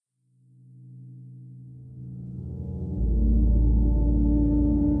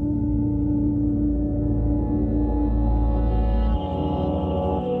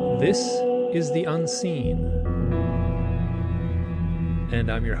is the unseen.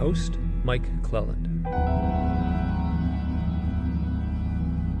 And I'm your host, Mike Cleland.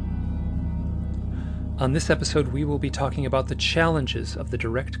 On this episode, we will be talking about the challenges of the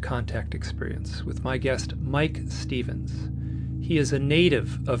direct contact experience with my guest, Mike Stevens. He is a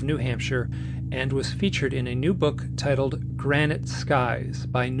native of New Hampshire and was featured in a new book titled Granite Skies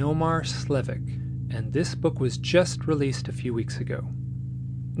by Nomar Slevik, and this book was just released a few weeks ago.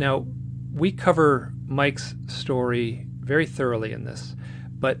 Now, we cover Mike's story very thoroughly in this,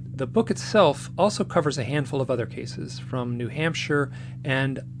 but the book itself also covers a handful of other cases from New Hampshire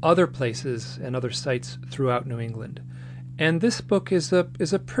and other places and other sites throughout New England. And this book is a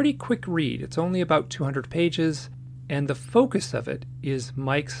pretty quick read. It's only about 200 pages, and the focus of it is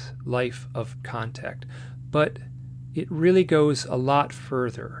Mike's life of contact. But it really goes a lot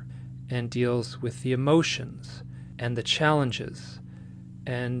further and deals with the emotions and the challenges.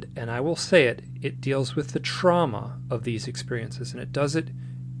 And I will say it deals with the trauma of these experiences, and it does it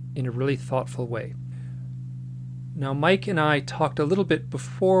in a really thoughtful way. Now, Mike and I talked a little bit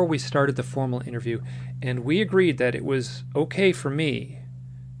before we started the formal interview, and we agreed that it was okay for me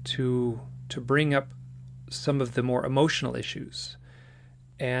to bring up some of the more emotional issues.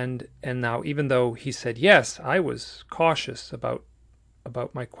 And now, even though he said yes, I was cautious about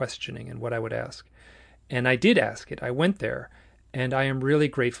my questioning and what I would ask. And I did ask it. I went there, and I am really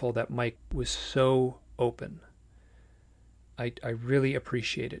grateful that Mike was so open. I really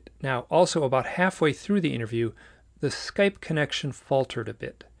appreciate it. Now, also about halfway through the interview, the Skype connection faltered a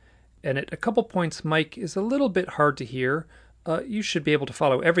bit. And at a couple points, Mike is a little bit hard to hear. You should be able to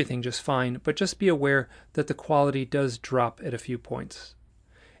follow everything just fine, but just be aware that the quality does drop at a few points.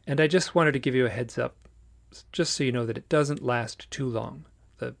 And I just wanted to give you a heads up, just so you know that it doesn't last too long,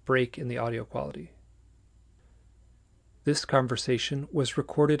 the break in the audio quality. This conversation was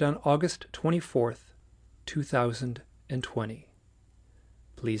recorded on August 24th, 2020.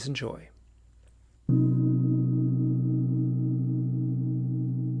 Please enjoy.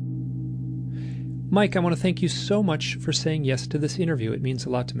 Mike, I want to thank you so much for saying yes to this interview. It means a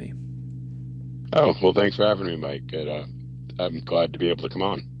lot to me. Oh, well, thanks for having me, Mike. I'm glad to be able to come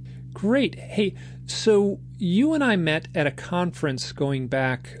on. Great. Hey, so you and I met at a conference going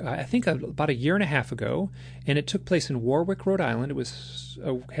back, I think about a year and a half ago, and it took place in Warwick, Rhode Island. It was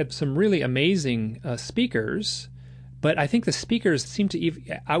had some really amazing speakers, but I think the speakers seemed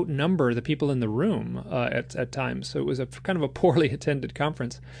to outnumber the people in the room at times. So it was a kind of a poorly attended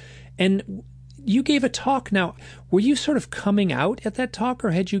conference. And you gave a talk. Now, were you sort of coming out at that talk,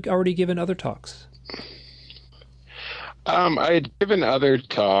 or had you already given other talks? I had given other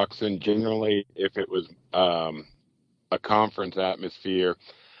talks, and generally, if it was a conference atmosphere,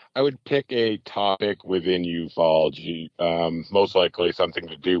 I would pick a topic within ufology, most likely something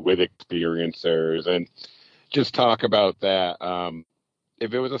to do with experiencers, and just talk about that.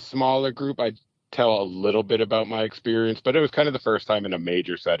 If it was a smaller group, I'd tell a little bit about my experience, but it was kind of the first time in a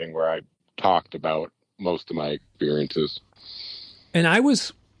major setting where I talked about most of my experiences. And I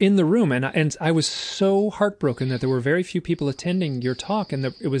was in the room, and I was so heartbroken that there were very few people attending your talk, and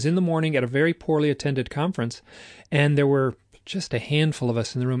it was in the morning at a very poorly attended conference, and there were just a handful of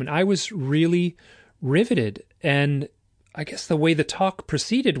us in the room, and I was really riveted. And I guess the way the talk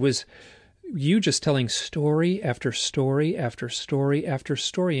proceeded was you just telling story after story after story after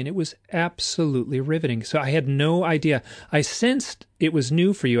story, and it was absolutely riveting. So I had no idea. I sensed it was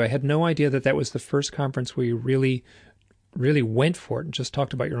new for you. I had no idea that was the first conference where you really went for it and just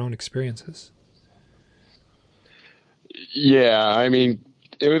talked about your own experiences. Yeah, I mean,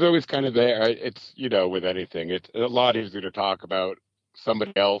 it was always kind of there. It's, with anything, it's a lot easier to talk about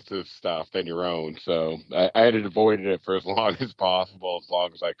somebody else's stuff than your own. So I had avoided it for as long as possible, as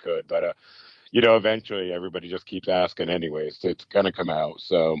long as I could. But, eventually everybody just keeps asking anyways. So it's going to come out.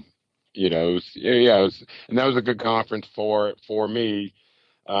 So, it was, and that was a good conference for me.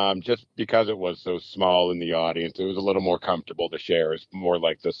 Just because it was so small in the audience, it was a little more comfortable to share. It's more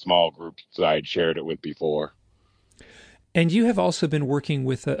like the small groups that I'd shared it with before. And you have also been working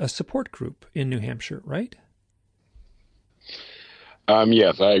with a support group in New Hampshire, right?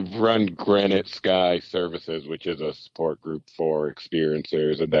 Yes, I run Granite Skies Services, which is a support group for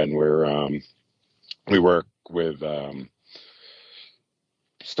experiencers, and then we work with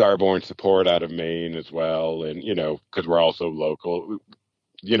Starborn Support out of Maine as well, and because we're also local.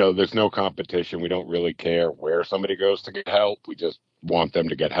 There's no competition. We don't really care where somebody goes to get help. We just want them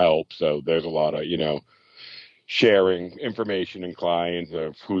to get help. So there's a lot of, sharing information and clients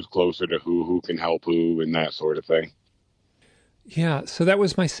of who's closer to who can help who, and that sort of thing. Yeah. So that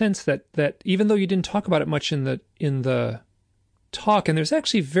was my sense that even though you didn't talk about it much in the talk, and there's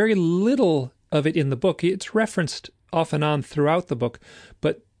actually very little of it in the book. It's referenced off and on throughout the book,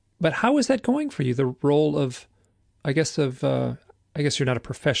 but how is that going for you? The role of, I guess you're not a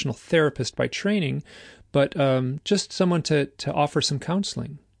professional therapist by training, but just someone to offer some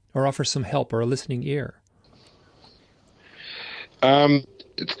counseling or offer some help or a listening ear.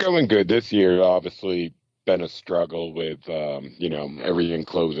 It's going good. This year, obviously, been a struggle with everything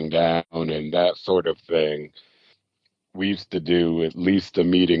closing down and that sort of thing. We used to do at least a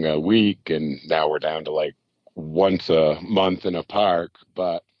meeting a week, and now we're down to like once a month in a park.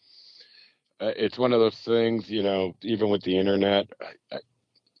 But it's one of those things, even with the internet,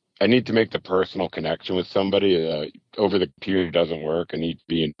 I need to make the personal connection with somebody. Over the computer doesn't work. I need to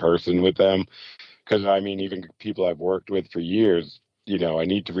be in person with them. Because, I mean, even people I've worked with for years, I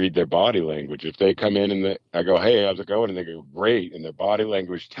need to read their body language. If they come in and I go, hey, how's it going? And they go, great. And their body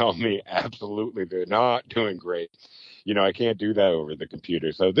language tells me absolutely they're not doing great. I can't do that over the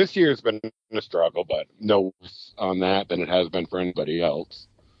computer. So this year has been a struggle, but no worse on that than it has been for anybody else.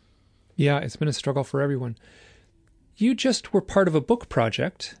 Yeah, it's been a struggle for everyone. You just were part of a book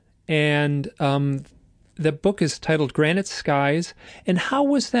project, and the book is titled Granite Skies. And how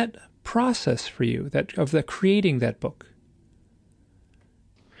was that process for you, of creating that book?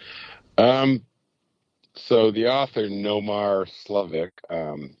 So the author, Nomar Slevik,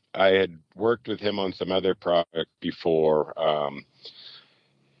 I had worked with him on some other project before,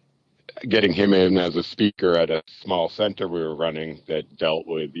 getting him in as a speaker at a small center we were running that dealt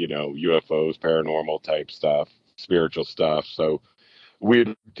with, UFOs, paranormal type stuff, spiritual stuff. So we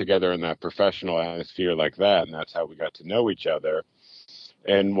worked together in that professional atmosphere like that, and that's how we got to know each other.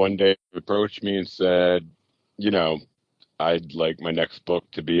 And one day he approached me and said, I'd like my next book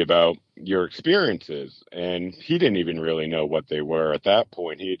to be about your experiences. And he didn't even really know what they were at that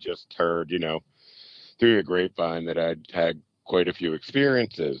point. He had just heard, through the grapevine that I'd had quite a few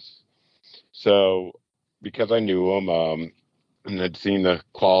experiences. So because I knew him and had seen the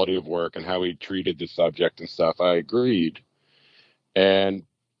quality of work and how he treated the subject and stuff, I agreed. And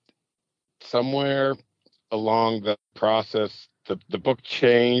somewhere along the process, the book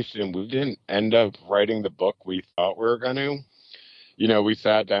changed, and we didn't end up writing the book we thought we were going to. We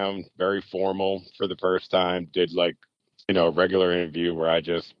sat down very formal for the first time, did like, a regular interview where I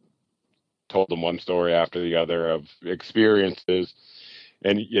just told him one story after the other of experiences.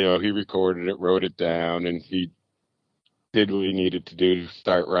 And, he recorded it, wrote it down, and he did what he needed to do to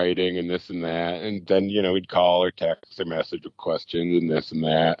start writing and this and that. And then, he'd call or text or message with questions and this and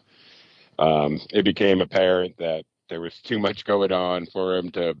that. It became apparent that there was too much going on for him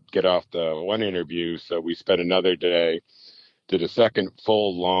to get off the one interview. So we spent another day, did a second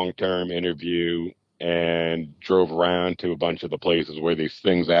full long-term interview, and drove around to a bunch of the places where these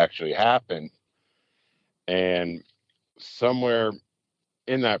things actually happened. And somewhere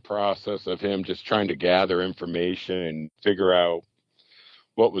in that process of him just trying to gather information and figure out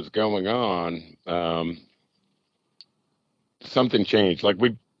what was going on, something changed. Like,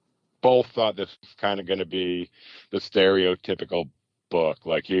 we both thought this was kind of going to be the stereotypical book.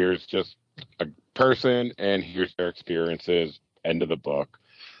 Like, here's just a person and here's their experiences, end of the book.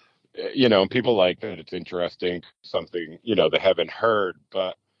 People like that. It's interesting, something, they haven't heard.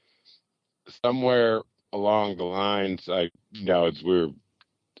 But somewhere along the lines, I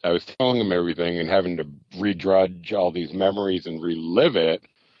was telling them everything and having to redrudge all these memories and relive it.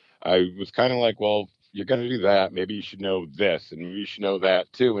 I was kind of like, well, you're going to do that. Maybe you should know this, and maybe you should know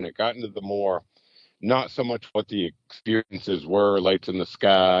that too. And it got into the more, not so much what the experiences were, lights in the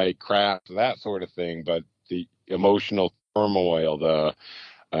sky, crafts, that sort of thing, but the emotional turmoil, the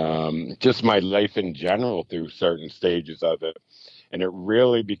just my life in general through certain stages of it. And it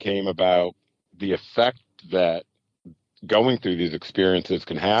really became about the effect that going through these experiences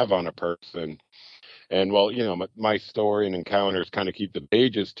can have on a person. And well, my story and encounters kind of keep the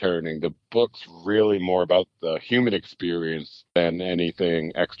pages turning. The book's really more about the human experience than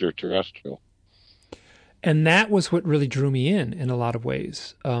anything extraterrestrial. And that was what really drew me in a lot of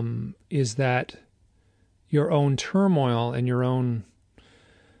ways, is that your own turmoil and your own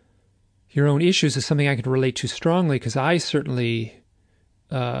issues is something I can relate to strongly, because I certainly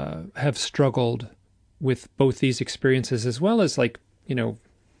have struggled with both these experiences, as well as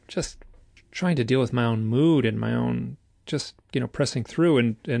just trying to deal with my own mood and my own just, pressing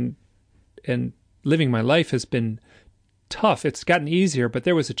through and living my life has been tough. It's gotten easier, but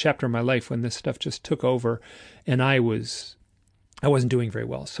there was a chapter in my life when this stuff just took over and I wasn't doing very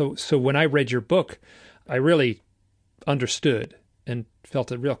well. So when I read your book, I really understood and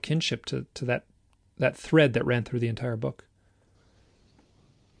felt a real kinship to that thread that ran through the entire book.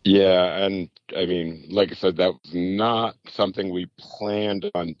 Yeah, and I mean, like I said, that was not something we planned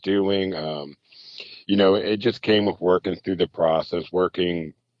on doing. It just came with working through the process,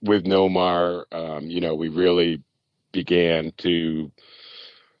 working with Nomar. We really began to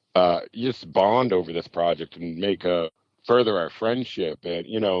just bond over this project and make a further our friendship. And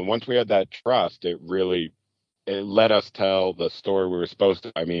once we had that trust, it let us tell the story we were supposed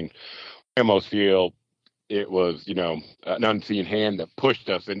to. I mean, I almost feel it was an unseen hand that pushed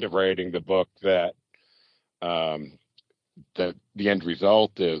us into writing the book um, that the end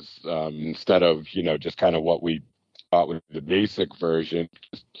result is, instead of just kind of what we thought was the basic version,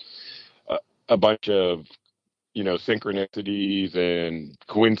 a, a bunch of synchronicities and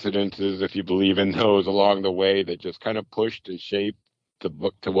coincidences, if you believe in those, along the way that just kind of pushed and shaped the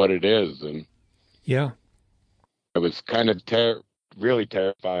book to what it is. And Yeah. I was kind of really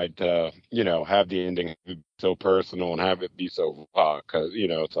terrified to, have the ending be so personal and have it be so raw. Because,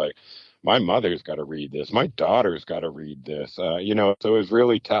 it's like, my mother's got to read this. My daughter's got to read this. So it was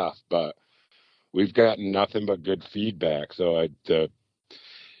really tough, but we've gotten nothing but good feedback. So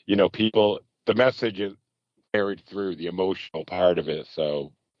people, the message is carried through the emotional part of it.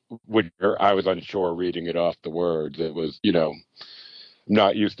 So I was unsure reading it off the words. It was,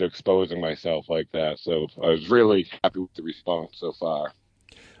 not used to exposing myself like that. So I was really happy with the response so far.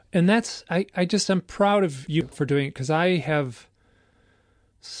 And I'm proud of you for doing it because I have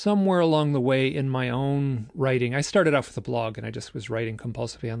somewhere along the way in my own writing, I started off with a blog and I just was writing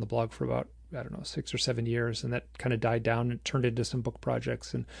compulsively on the blog for about, I don't know, 6 or 7 years. And that kind of died down and turned into some book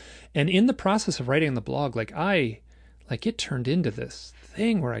projects. And in the process of writing on the blog, it turned into this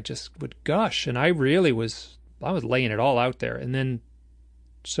thing where I just would gush. And I was laying it all out there. And then,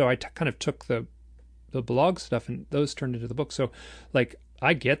 so kind of took the blog stuff and those turned into the book. So like,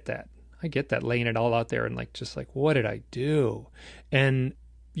 I get that. I get that laying it all out there and just like, what did I do? And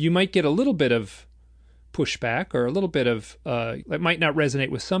you might get a little bit of pushback or a little bit of, it might not resonate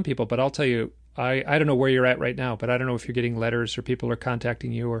with some people, but I'll tell you, I don't know where you're at right now, but I don't know if you're getting letters or people are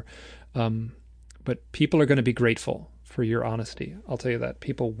contacting you but people are going to be grateful for your honesty. I'll tell you that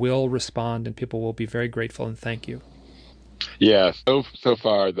people will respond and people will be very grateful and thank you. Yeah, so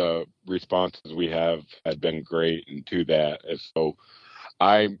far the responses we have had been great, and to that, and so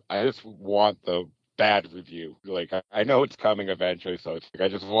I just want the bad review. Like I know it's coming eventually, so it's like I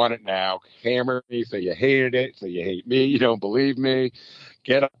just want it now. Hammer me, so you hated it, so you hate me, you don't believe me.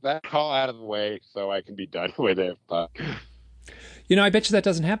 Get that call out of the way so I can be done with it. But I bet you that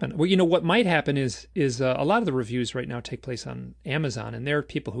doesn't happen. Well, what might happen is a lot of the reviews right now take place on Amazon, and there are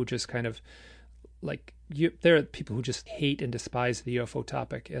people who just kind of there are people who just hate and despise the UFO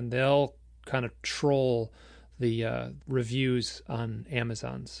topic, and they'll kind of troll the reviews on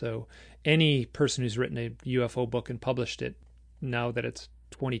Amazon. So any person who's written a UFO book and published it, now that it's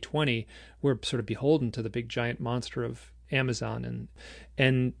 2020, we're sort of beholden to the big giant monster of Amazon,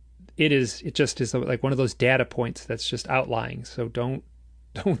 and it just is like one of those data points that's just outlying. So don't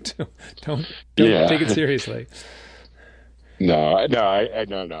don't don't take it yeah, seriously. no, I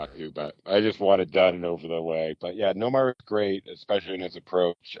know not to, but I just want it done and over the way. But yeah, Nomar is great, especially in his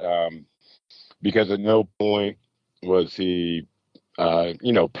approach, because at no point was he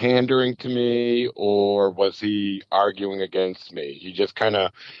pandering to me, or was he arguing against me? He just kind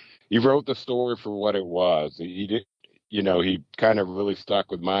of he wrote the story for what it was. He did, he kind of really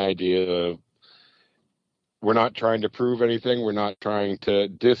stuck with my idea of we're not trying to prove anything, we're not trying to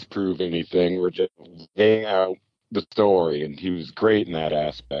disprove anything, we're just laying out the story, and he was great in that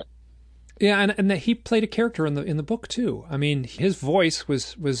aspect. Yeah, and that he played a character in the book too. I mean, his voice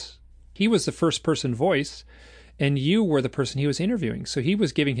was he was the first person voice, and you were the person he was interviewing. So he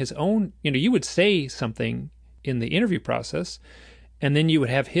was giving his own. You would say something in the interview process, and then you would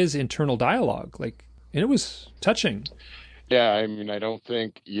have his internal dialogue, and it was touching. Yeah, I mean, I don't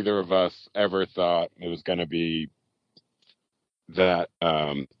think either of us ever thought it was going to be that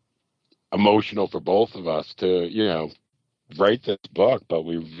emotional for both of us to write this book, but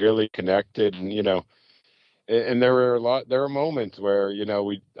we really connected, and and there were moments where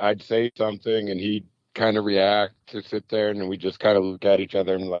I'd say something and he'd kind of react to sit there, and we just kind of look at each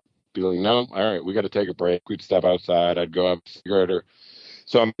other and like be like, no, all right, we got to take a break. We'd step outside, I'd go have a cigarette or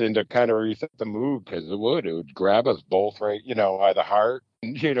something to kind of reset the mood, because it would grab us both right by the heart,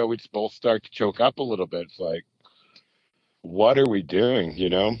 and we'd both start to choke up a little bit. It's like, what are we doing,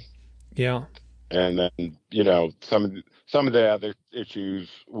 Yeah, and then some of the other issues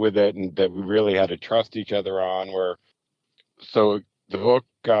with it, and that we really had to trust each other on, were so the book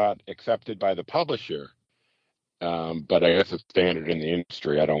got accepted by the publisher, but I guess it's standard in the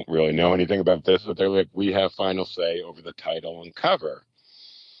industry. I don't really know anything about this, but they're like, we have final say over the title and cover.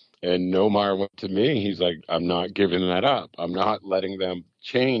 And Nomar went to me. He's like, I'm not giving that up. I'm not letting them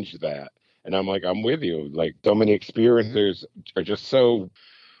change that. And I'm like, I'm with you. Like, so many experiencers are just so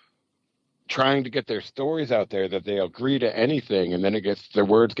trying to get their stories out there that they agree to anything, and then it gets their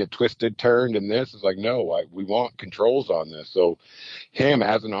words get twisted, turned, and this is like, no, we want controls on this. So him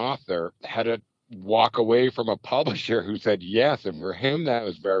as an author had to walk away from a publisher who said yes, and for him that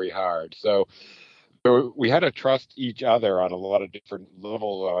was very hard. So we had to trust each other on a lot of different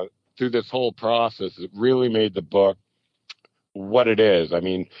levels through this whole process. It really made the book what it is. I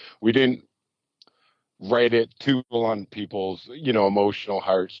mean, we didn't write it to on people's, emotional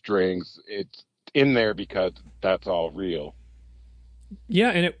heartstrings. It's in there because that's all real. Yeah,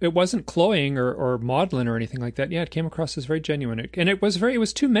 and it wasn't cloying or maudlin or anything like that. Yeah, it came across as very genuine. And it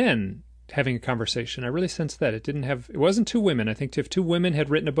was two men having a conversation. I really sensed that. It wasn't two women. I think if two women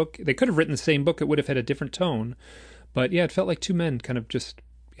had written a book, they could have written the same book, it would have had a different tone. But yeah, it felt like two men kind of just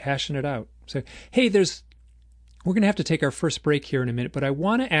hashing it out. So, hey, we're going to have to take our first break here in a minute, but I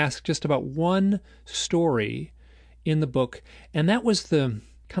want to ask just about one story in the book, and that was the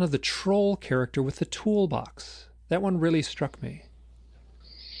kind of the troll character with the toolbox. That one really struck me.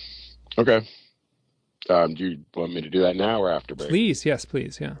 Okay. Do you want me to do that now or after break? Please, yes,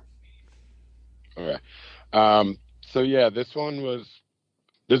 please, yeah. Okay. So yeah, this one was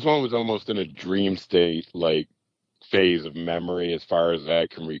almost in a dream state, like phase of memory, as far as I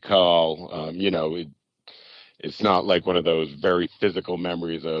can recall. It's not like one of those very physical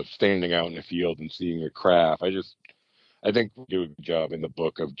memories of standing out in the field and seeing a craft. I think we do a good job in the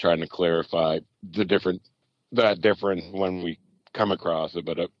book of trying to clarify that difference when we come across it.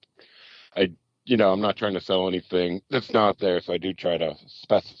 But I, I'm not trying to sell anything that's not there, so I do try to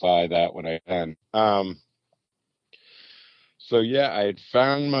specify that when I can. So yeah, I had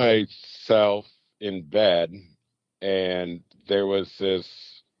found myself in bed, and there was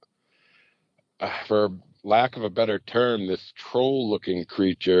this, for lack of a better term, this troll-looking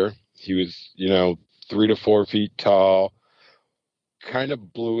creature. He was, 3 to 4 feet tall, kind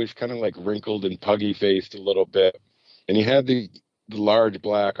of bluish, kind of like wrinkled and puggy faced a little bit. And he had the large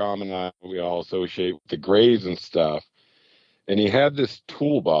black almond eye we all associate with the grays and stuff. And he had this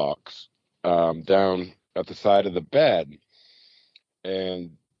toolbox down at the side of the bed.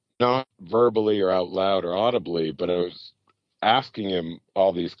 And not verbally or out loud or audibly, but I was asking him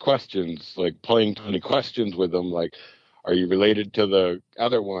all these questions, like playing 20 questions with him, like, are you related to the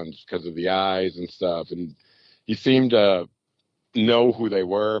other ones because of the eyes and stuff? And he seemed to know who they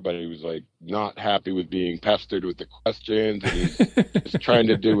were, but he was like not happy with being pestered with the questions, and he's just trying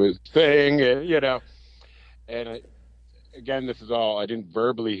to do his thing, And again, this is all, I didn't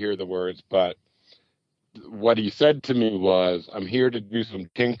verbally hear the words, but what he said to me was, I'm here to do some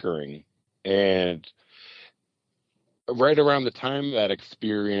tinkering. And right around the time of that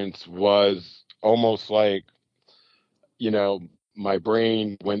experience was almost like, you know, my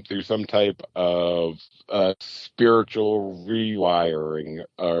brain went through some type of spiritual rewiring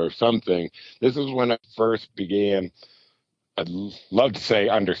or something. This is when I first began. I'd love to say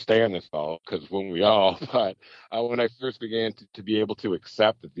understand this all, because when we all, but when I first began to be able to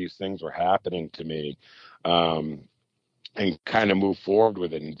accept that these things were happening to me, um, and kind of move forward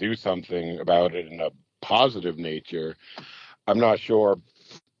with it and do something about it in a positive nature. I'm not sure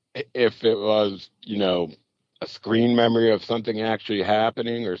if it was, a screen memory of something actually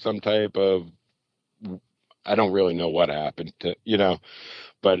happening or some type of, I don't really know what happened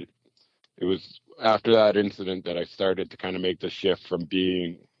but it was after that incident that I started to kind of make the shift from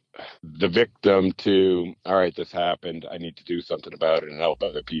being the victim to, all right, this happened. I need to do something about it and help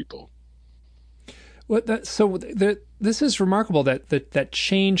other people. This is remarkable that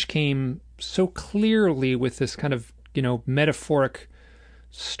change came so clearly with this kind of metaphoric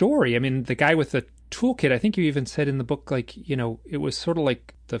story. I mean, the guy with the toolkit, I think you even said in the book, like, it was sort of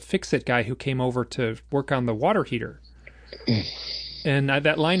like the fix-it guy who came over to work on the water heater. And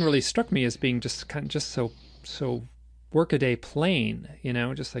that line really struck me as being just so workaday plain,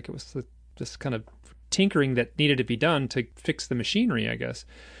 just like it was this kind of tinkering that needed to be done to fix the machinery, I guess.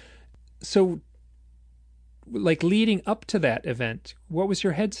 So, like, leading up to that event, what was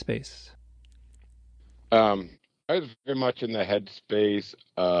your headspace? Um, I was very much in the headspace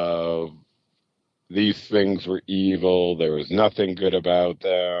of these things were evil. There was nothing good about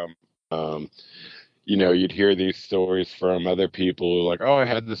them. Um, you'd hear these stories from other people who are like, oh, I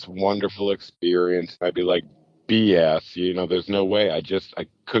had this wonderful experience. I'd be like, BS, there's no way. I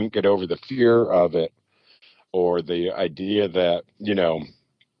couldn't get over the fear of it, or the idea that,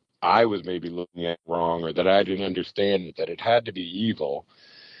 I was maybe looking at it wrong, or that I didn't understand it, that it had to be evil.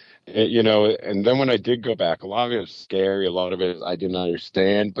 And then when I did go back, a lot of it was scary, a lot of it I didn't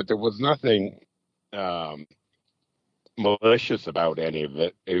understand, but there was nothing um, malicious about any of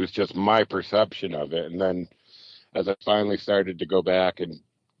it. It was just my perception of it. And then as I finally started to go back and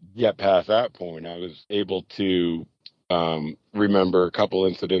get past that point, I was able to remember a couple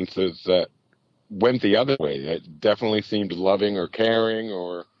incidences that went the other way. That definitely seemed loving or caring,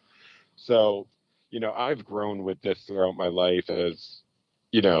 or so. I've grown with this throughout my life as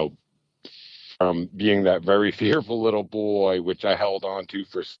you know, from being that very fearful little boy, which I held on to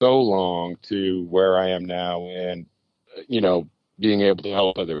for so long, to where I am now, and you know, being able to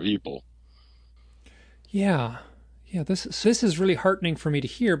help other people. Yeah. Yeah, this is really heartening for me to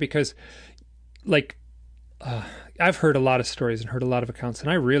hear because like uh, I've heard a lot of stories and heard a lot of accounts,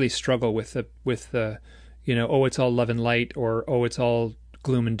 and I really struggle with the oh, it's all love and light, or oh, it's all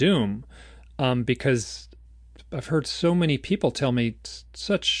gloom and doom, because I've heard so many people tell me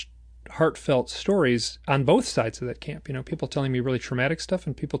such heartfelt stories on both sides of that camp. People telling me really traumatic stuff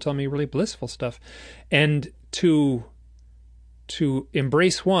and people telling me really blissful stuff, and to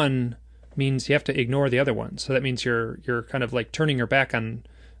embrace one means you have to ignore the other one. So that means you're kind of like turning your back on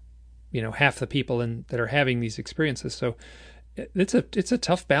half the people that are having these experiences. So it's a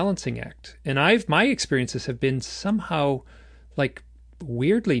tough balancing act. And my experiences have been somehow like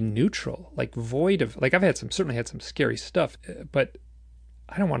weirdly neutral, like void of, like, I've certainly had some scary stuff, but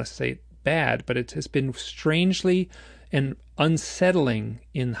I don't want to say bad, but it has been strangely and unsettling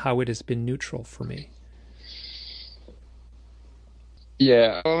in how it has been neutral for me.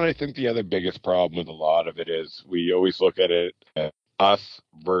 Yeah, well, I think the other biggest problem with a lot of it is we always look at it as us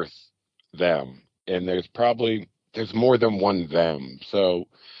versus them, and there's more than one them. So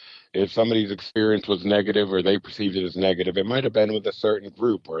if somebody's experience was negative or they perceived it as negative, it might have been with a certain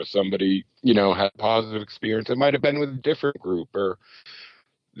group, or somebody, had a positive experience, it might have been with a different group, or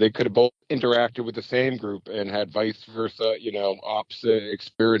they could have both interacted with the same group and had vice versa, opposite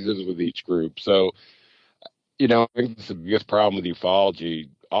experiences with each group. So, I think it's the biggest problem with ufology.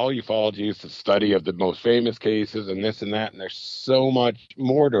 All ufology is the study of the most famous cases and this and that, and there's so much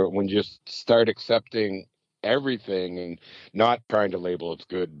more to it when you just start accepting everything and not trying to label it's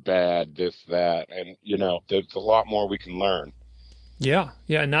good, bad, this, that, and there's a lot more we can learn. Yeah,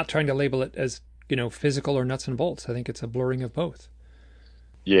 yeah, and not trying to label it as physical or nuts and bolts. I think it's a blurring of both.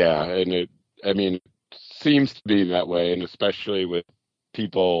 Yeah, and I mean, it seems to be that way, and especially with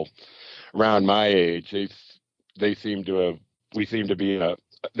people around my age, they seem to have we seem to be in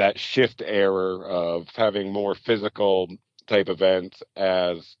that shift era of having more physical type events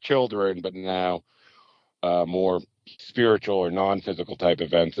as children, but now more spiritual or non-physical type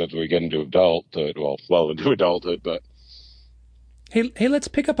events as we get into adulthood. Well, into adulthood, but Hey, let's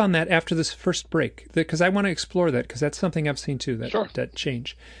pick up on that after this first break, because I want to explore that, because that's something I've seen too, sure. that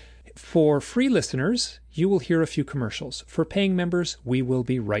change. For free listeners, you will hear a few commercials. For paying members, we will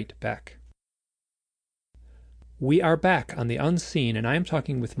be right back. We are back on The Unseen, and I am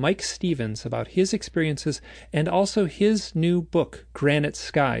talking with Mike Stevens about his experiences and also his new book, Granite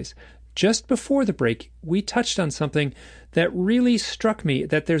Skies. Just before the break, we touched on something that really struck me,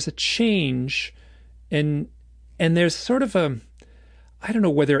 that there's a change, and there's sort of a, I don't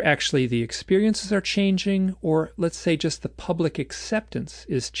know whether actually the experiences are changing, or let's say just the public acceptance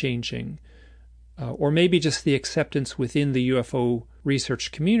is changing, or maybe just the acceptance within the UFO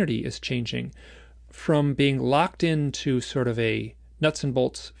research community is changing from being locked into sort of a nuts and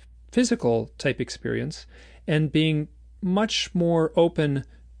bolts physical type experience and being much more open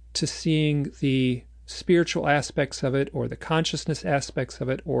to seeing the spiritual aspects of it, or the consciousness aspects of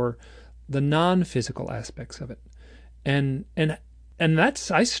it, or the non-physical aspects of it. And that's,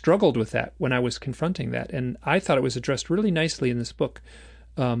 I struggled with that when I was confronting that, and I thought it was addressed really nicely in this book,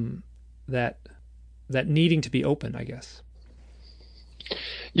 that that needing to be open, I guess.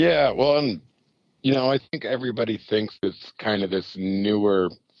 Yeah, well, and I think everybody thinks it's kind of this newer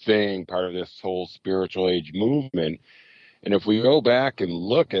thing, part of this whole spiritual age movement. And if we go back and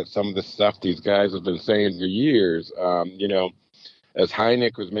look at some of the stuff these guys have been saying for years, as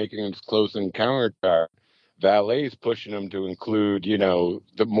Hynek was making his Close Encounter chart, Valet's pushing him to include,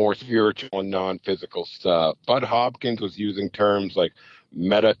 the more spiritual and non-physical stuff. Bud Hopkins was using terms like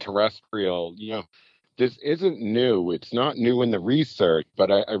meta-terrestrial. This isn't new. It's not new in the research, but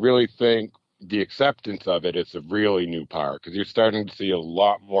I really think the acceptance of it is a really new part, because you're starting to see a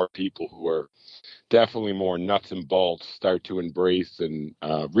lot more people who are definitely more nuts and bolts start to embrace and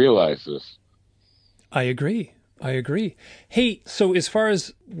realize this. I agree. I agree. Hey, so as far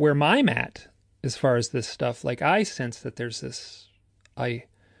as where I'm at, as far as this stuff, like, I sense that there's this, I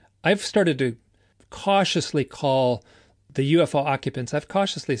I've started to cautiously call the UFO occupants, I've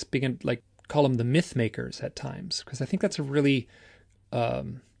cautiously begun like call them the myth makers at times, because I think that's a really,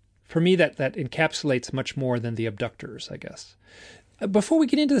 for me, that encapsulates much more than the abductors, I guess. Before we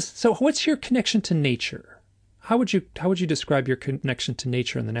get into this, so what's your connection to nature? How would you describe your connection to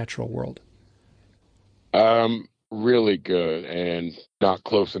nature and the natural world? Really good and not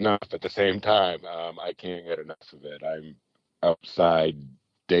close enough at the same time. I can't get enough of it. I'm outside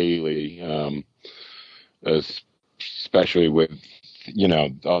daily, especially with,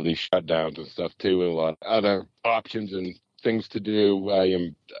 all these shutdowns and stuff too, and a lot of other options and things to do. I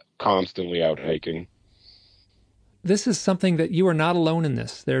am constantly out hiking. This is something that you are not alone in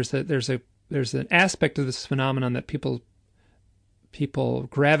this. There's an aspect of this phenomenon that people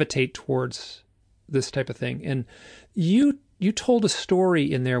gravitate towards this type of thing. And you told a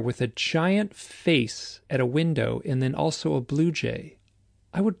story in there with a giant face at a window and then also a blue jay.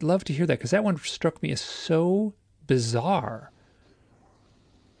 I would love to hear that, because that one struck me as so bizarre.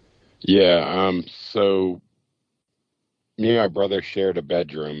 Yeah. So me and my brother shared a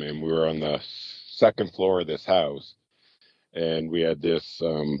bedroom, and we were on the second floor of this house, and we had this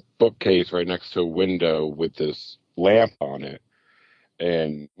bookcase right next to a window with this lamp on it.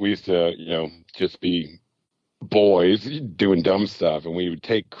 And we used to, just be boys doing dumb stuff, and we would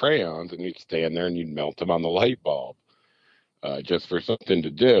take crayons and you'd stand there and you'd melt them on the light bulb, just for something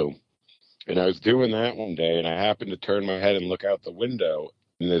to do. And I was doing that one day, and I happened to turn my head and look out the window,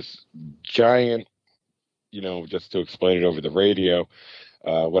 and this giant, just to explain it over the radio,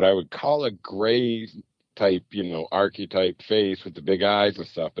 what I would call a gray type, archetype face with the big eyes and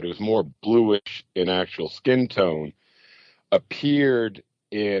stuff, but it was more bluish in actual skin tone, appeared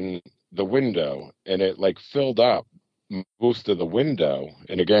in the window, and it like filled up most of the window.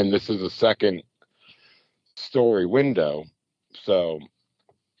 And again, this is a second story window. So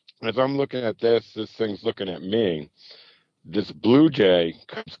as I'm looking at this thing's looking at me. This blue jay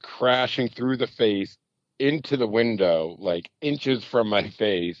comes crashing through the face into the window, like inches from my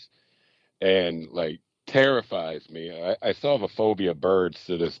face, and like terrifies me. I still have a phobia of birds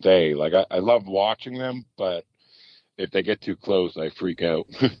to this day. Like I love watching them, but if they get too close, I freak out.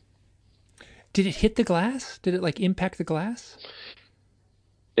 Did it hit the glass? Did it like impact the glass?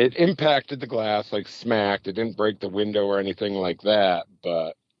 It impacted the glass, like smacked. It didn't break the window or anything like that,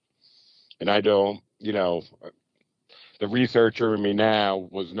 but, and I don't, the researcher in me now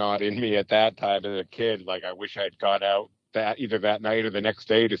was not in me at that time as a kid. Like I wish I'd gone out that either that night or the next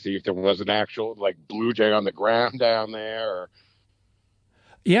day to see if there was an actual like blue jay on the ground down there. Or...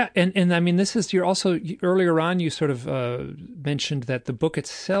 Yeah, and I mean, this is, you're also, earlier on you sort of mentioned that the book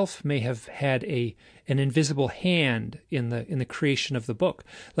itself may have had an invisible hand in the creation of the book.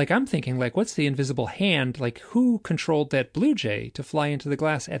 Like I'm thinking, like, what's the invisible hand? Like, who controlled that blue jay to fly into the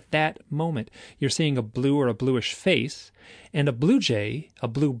glass at that moment? You're seeing a blue or a bluish face, and a blue jay, a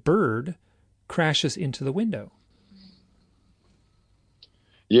blue bird, crashes into the window.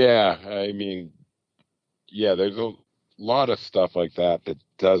 Yeah, I mean, yeah, there's a lot of stuff like that that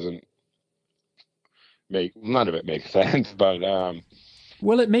doesn't make, none of it makes sense, but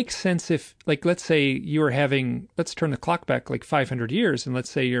Well, it makes sense if, like, let's say you were having, let's turn the clock back like 500 years, and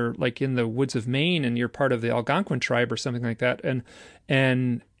let's say you're like in the woods of Maine and you're part of the Algonquin tribe or something like that,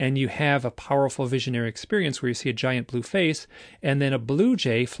 and you have a powerful visionary experience where you see a giant blue face, and then a blue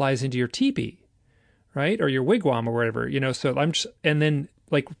jay flies into your teepee, right, or your wigwam or whatever, So I'm just, and then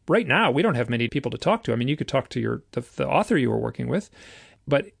like right now we don't have many people to talk to. I mean, you could talk to the author you were working with,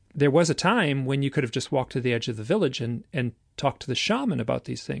 but there was a time when you could have just walked to the edge of the village and talked to the shaman about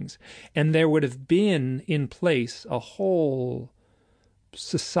these things. And there would have been in place a whole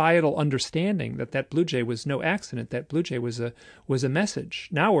societal understanding that blue jay was no accident. That blue jay was a message.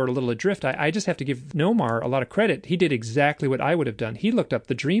 Now we're a little adrift. I just have to give Nomar a lot of credit. He did exactly what I would have done. He looked up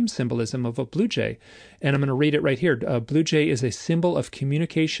the dream symbolism of a blue jay. And I'm going to read it right here. A blue jay is a symbol of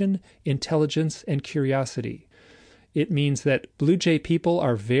communication, intelligence, and curiosity. It means that blue jay people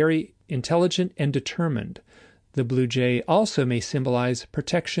are very intelligent and determined. The blue jay also may symbolize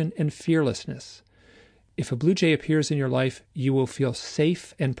protection and fearlessness. If a blue jay appears in your life, you will feel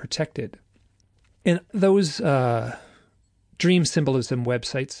safe and protected. And those dream symbolism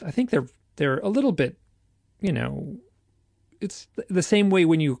websites, I think they're a little bit, it's the same way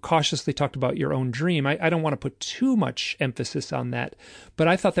when you cautiously talked about your own dream. I don't want to put too much emphasis on that, but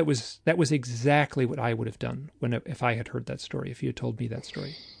I thought that was exactly what I would have done if I had heard that story, if you had told me that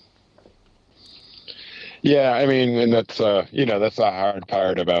story. yeah, I mean, and that's that's the hard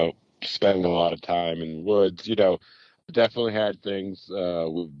part about spending a lot of time in the woods. Definitely had things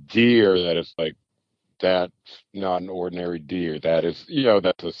with deer that is like, that's not an ordinary deer. That is,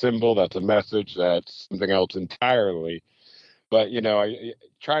 that's a symbol, that's a message, that's something else entirely. But I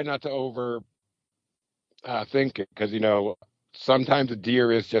try not to over think it, because sometimes a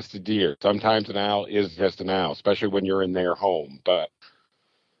deer is just a deer. Sometimes an owl is just an owl, especially when you're in their home. But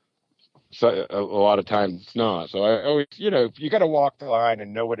so a lot of times it's not. So I always, you got to walk the line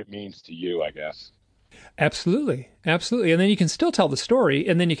and know what it means to you, I guess. Absolutely. Absolutely. And then you can still tell the story,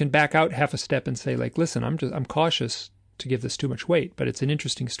 and then you can back out half a step and say, like, listen, I'm cautious to give this too much weight, but it's an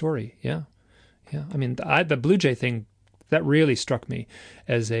interesting story. Yeah. Yeah. I mean, the Blue Jay thing, that really struck me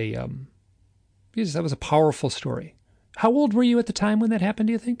as because that was a powerful story. How old were you at the time when that happened,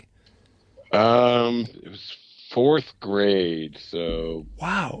 do you think? It was fourth grade, so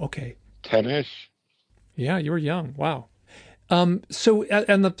Wow. Okay. 10-ish. Yeah, you were young. Wow. So at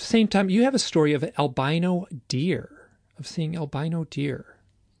the same time, you have a story of albino deer, of seeing albino deer.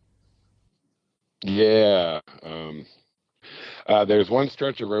 Yeah. There's one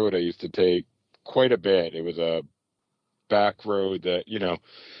stretch of road I used to take quite a bit. It was a back road that,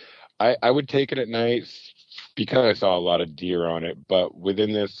 I would take it at night because I saw a lot of deer on it. But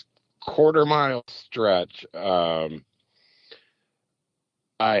within this quarter-mile stretch, I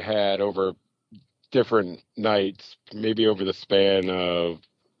had over different nights, maybe over the span of,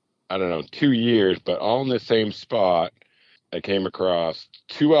 I don't know, 2 years, but all in the same spot. I came across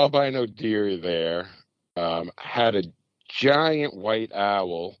two albino deer there, had a giant white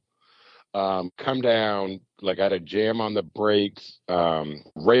owl come down, like I had a jam on the brakes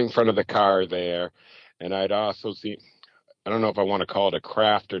right in front of the car there. And I'd also seen, I don't know if I want to call it a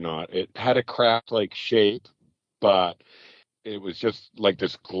craft or not. It had a craft like shape, but it was just like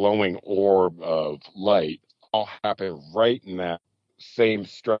this glowing orb of light, all happened right in that same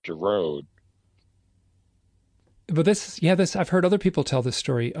stretch of road. But this I've heard other people tell this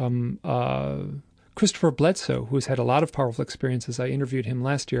story. Christopher Bledsoe, who's had a lot of powerful experiences, I interviewed him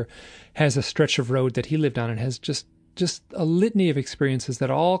last year, has a stretch of road that he lived on and has just a litany of experiences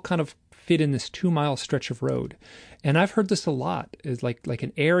that all kind of fit in this 2 mile stretch of road. And I've heard this a lot, is like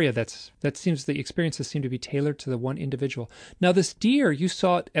an area that seems the experiences seem to be tailored to the one individual. Now this deer, you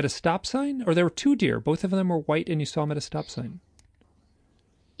saw it at a stop sign, or there were two deer, both of them were white, and you saw them at a stop sign.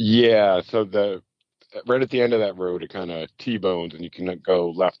 Yeah, so the right at the end of that road, it kind of T-bones and you can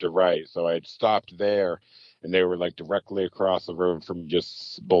go left or right. So I had stopped there, and they were like directly across the road from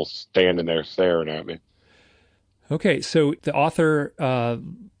just both standing there staring at me. Okay, so the author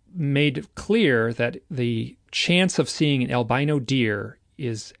made clear that the chance of seeing an albino deer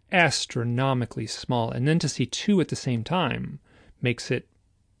is astronomically small, and then to see two at the same time makes it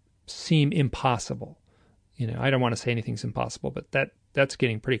seem impossible. I don't want to say anything's impossible, but that's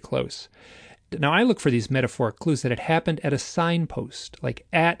getting pretty close. Now, I look for these metaphoric clues that it happened at a signpost, like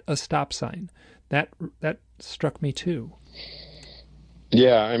at a stop sign. That struck me too.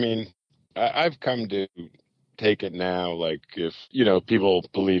 Yeah, I mean, I've come to take it now, like if, people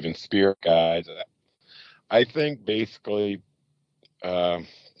believe in spirit guides, I think basically,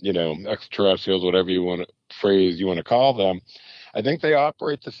 extraterrestrials, whatever you want to phrase you want to call them, I think they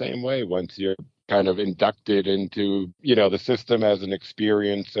operate the same way once you're kind of inducted into, the system as an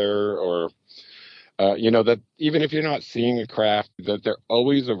experiencer, or that even if you're not seeing a craft, that they're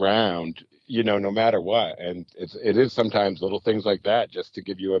always around, no matter what. And it is sometimes little things like that just to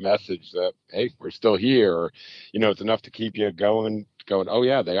give you a message that, hey, we're still here. Or, it's enough to keep you going, oh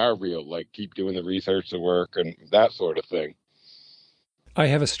yeah, they are real. Like keep doing the research, the work, and that sort of thing. I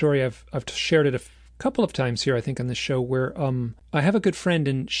have a story. I've shared it a couple of times here, I think, on the show, where I have a good friend,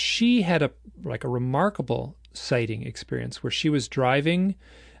 and she had a remarkable sighting experience where she was driving.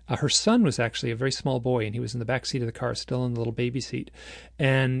 Her son was actually a very small boy, and he was in the back seat of the car, still in the little baby seat.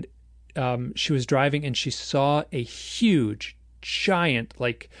 And she was driving, and she saw a huge, giant,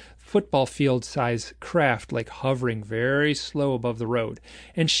 like football field size craft, like hovering very slow above the road.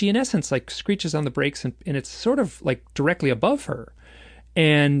 And she, in essence, like screeches on the brakes, and it's sort of like directly above her.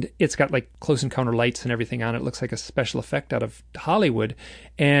 And it's got like close encounter lights and everything on it. It looks like a special effect out of Hollywood.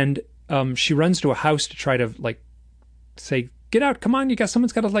 And she runs to a house to try to like say, get out, come on,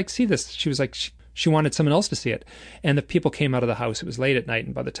 someone's got to like see this. She was like, she wanted someone else to see it. And the people came out of the house. It was late at night.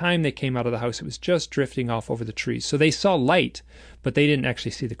 And by the time they came out of the house, it was just drifting off over the trees. So they saw light, but they didn't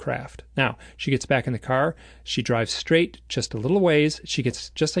actually see the craft. Now, she gets back in the car. She drives straight just a little ways. She gets,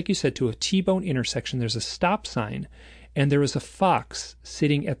 just like you said, to a T-bone intersection. There's a stop sign, and there was a fox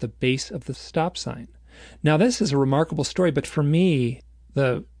sitting at the base of the stop sign. Now, this is a remarkable story, but for me,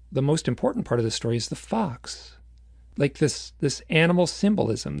 the most important part of the story is the fox. Like this animal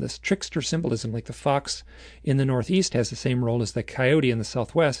symbolism, this trickster symbolism, like the fox in the Northeast has the same role as the coyote in the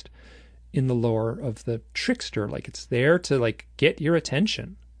Southwest in the lore of the trickster. Like it's there to like get your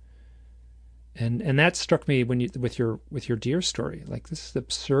attention. And that struck me when you with your deer story. Like, this is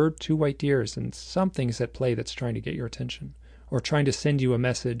absurd, two white deers, and something's at play that's trying to get your attention, or trying to send you a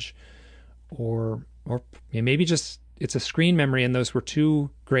message, or maybe just it's a screen memory, and those were two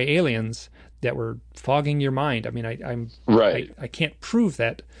gray aliens that were fogging your mind. I mean, Right. I can't prove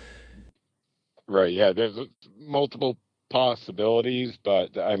that. Right. Yeah. There's multiple possibilities,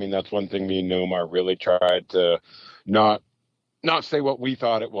 but I mean, that's one thing me and Nomar really tried to not not say what we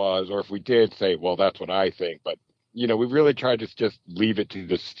thought it was, or if we did say, well, that's what I think. But we really tried to just leave it to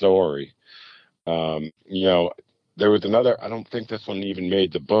the story. You know, there was another. I don't think this one even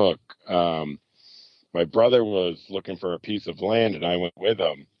made the book. My brother was looking for a piece of land, and I went with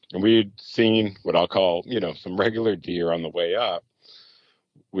him, and we had seen what I'll call, some regular deer on the way up.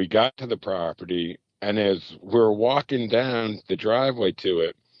 We got to the property, and as we're walking down the driveway to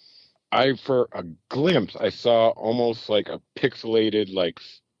it, for a glimpse, I saw almost like a pixelated, like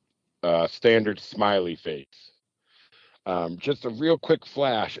standard smiley face. Just a real quick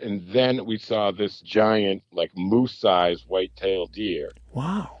flash, and then we saw this giant, like moose-sized white-tailed deer.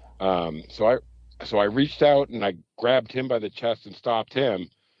 Wow. Um, so I, so I reached out and I grabbed him by the chest and stopped him,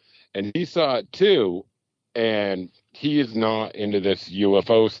 and he saw it too. And he is not into this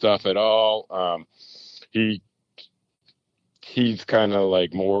UFO stuff at all. He he's kind of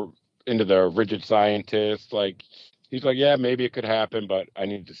like more into the rigid scientist. Like he's like, yeah, maybe it could happen, but I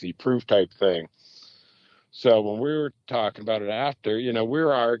need to see proof type thing. So when we were talking about it after, we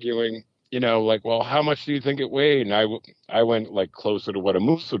were arguing, like, well, how much do you think it weighed? And I went like closer to what a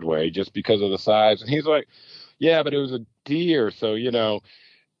moose would weigh just because of the size. And he's like, yeah, but it was a deer, so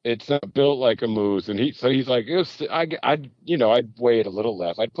it's not built like a moose. And he's like, I'd weigh it a little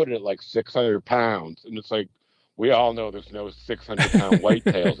less. I'd put it at like 600 pounds. And it's like, we all know there's no 600-pound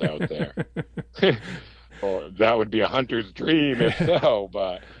whitetails out there. Or that would be a hunter's dream if so,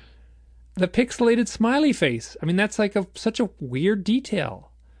 but. The pixelated smiley face. I mean, that's like such a weird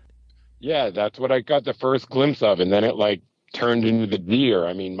detail. Yeah, that's what I got the first glimpse of, and then it like turned into the deer.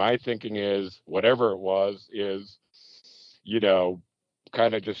 I mean, my thinking is whatever it was is, you know,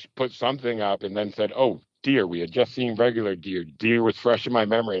 kind of just put something up and then said, "Oh, deer. We had just seen regular deer. Deer was fresh in my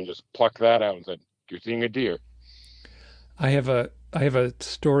memory," and just plucked that out and said, "You're seeing a deer." I have a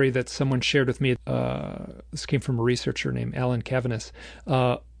story that someone shared with me. This came from a researcher named Alan Cavanis.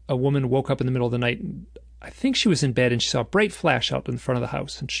 A woman woke up in the middle of the night. And I think she was in bed and she saw a bright flash out in front of the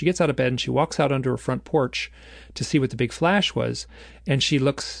house. And she gets out of bed and she walks out onto her front porch to see what the big flash was. And she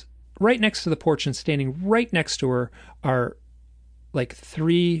looks right next to the porch, and standing right next to her are like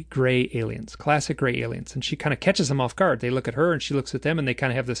three gray aliens, classic gray aliens. And she kind of catches them off guard. They look at her and she looks at them, and they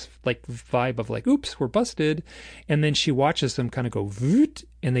kind of have this like vibe of like, oops, we're busted. And then she watches them kind of go voot,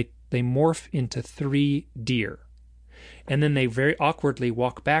 and they morph into three deer. And then they very awkwardly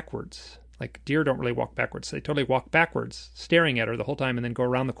walk backwards. Like, deer don't really walk backwards. They totally walk backwards, staring at her the whole time, and then go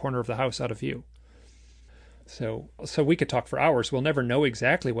around the corner of the house out of view. So we could talk for hours. We'll never know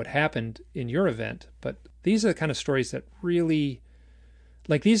exactly what happened in your event, but these are the kind of stories that really,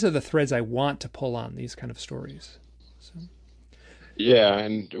 like, these are the threads I want to pull on, these kind of stories. So. Yeah,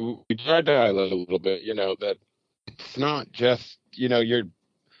 and we tried to highlight a little bit, that it's not just, you're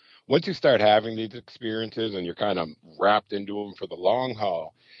once you start having these experiences and you're kind of wrapped into them for the long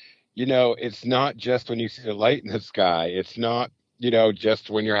haul, it's not just when you see a light in the sky. It's not, just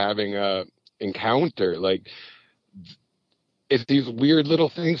when you're having a encounter. Like, it's these weird little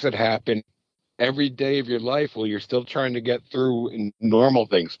things that happen every day of your life while you're still trying to get through normal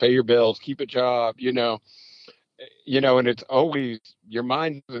things, pay your bills, keep a job, and it's always your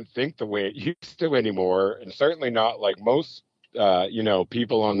mind doesn't think the way it used to anymore, and certainly not like most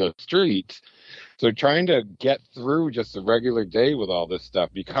people on the streets. So trying to get through just a regular day with all this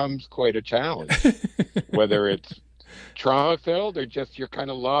stuff becomes quite a challenge, whether it's trauma filled or just you're kind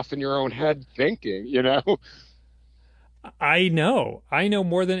of lost in your own head thinking. I know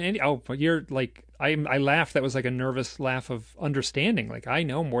more than any. Oh, you're like, I laughed. That was like a nervous laugh of understanding. Like, I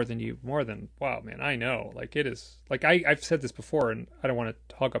know more than you, more than, wow, man, I know. Like, it is like, I've said this before, and I don't want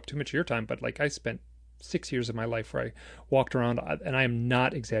to hog up too much of your time, but like, I spent 6 years of my life where I walked around, and I am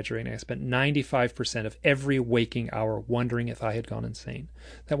not exaggerating. I spent 95% of every waking hour wondering if I had gone insane.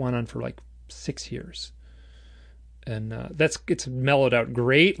 That went on for like 6 years. And it's mellowed out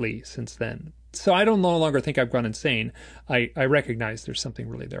greatly since then. So I don't no longer think I've gone insane. I recognize there's something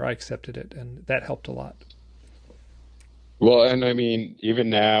really there. I accepted it, and that helped a lot. Well, and I mean, even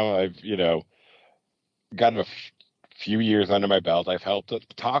now I've, got few years under my belt. I've helped to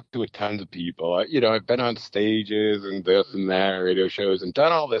talk to a tons of people. I've been on stages and this and that, radio shows, and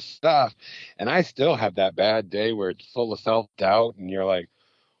done all this stuff. And I still have that bad day where it's full of self-doubt, and you're like,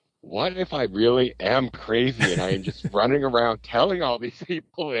 what if I really am crazy and I am just running around telling all these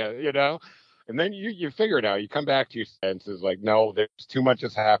people, you know? And then you figure it out. You come back to your senses, like, no, there's too much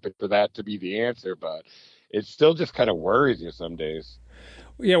has happened for that to be the answer, but it still just kind of worries you some days.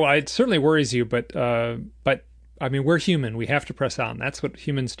 Yeah, well, it certainly worries you, but I mean, we're human. We have to press on. That's what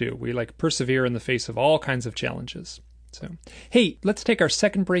humans do. We like persevere in the face of all kinds of challenges. So, hey, let's take our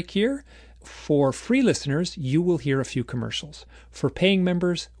second break here. For free listeners, you will hear a few commercials. For paying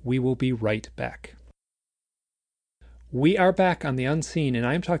members, we will be right back. We are back on The Unseen, and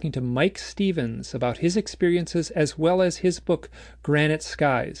I'm talking to Mike Stevens about his experiences as well as his book, Granite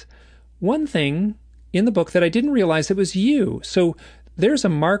Skies. One thing in the book that I didn't realize it was you. So there's a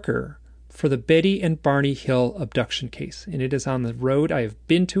marker for the Betty and Barney Hill abduction case, and it is on the road. I have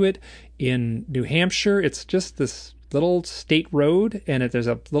been to it in New Hampshire. It's just this little state road, and there's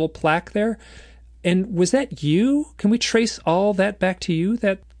a little plaque there. And was that you? Can we trace all that back to you?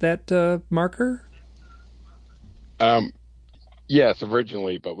 That marker? Um, yes,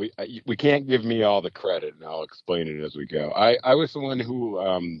 originally, but we can't give me all the credit, and I'll explain it as we go. I was the one who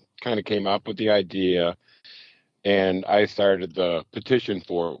kind of came up with the idea, and I started the petition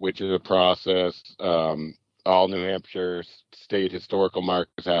for it, which is a process all New Hampshire state historical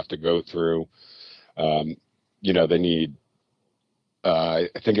markers have to go through. Um, they need, I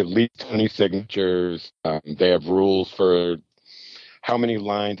think, at least 20 signatures. They have rules for how many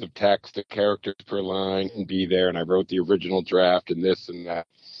lines of text and characters per line can be there. And I wrote the original draft and this and that.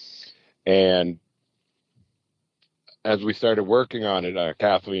 And as we started working on it,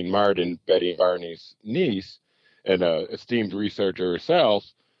 Kathleen Martin, Betty and Barney's niece, and esteemed researcher herself,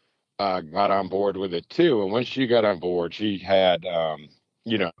 got on board with it too. And once she got on board, she had,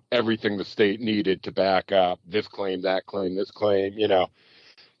 everything the state needed to back up this claim, that claim, this claim.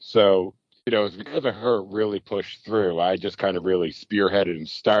 So, it's because of her it really pushed through. I just kind of really spearheaded and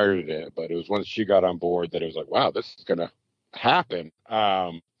started it. But it was once she got on board that it was like, wow, this is going to happen.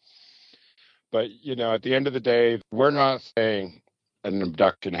 But, at the end of the day, we're not saying an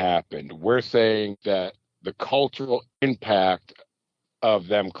abduction happened. We're saying that the cultural impact of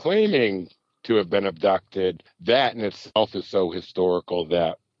them claiming to have been abducted, that in itself is so historical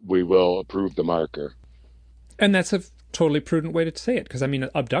that we will approve the marker. And that's a totally prudent way to say it, because I mean,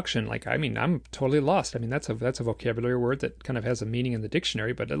 abduction, like, I mean, I'm totally lost. I mean, that's a vocabulary word that kind of has a meaning in the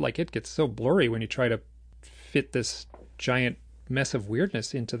dictionary, but like it gets so blurry when you try to fit this giant mess of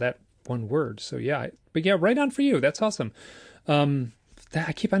weirdness into that one word. So yeah, but yeah, right on for you. That's awesome.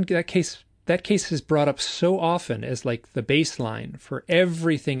 I keep on that case. That case is brought up so often as like the baseline for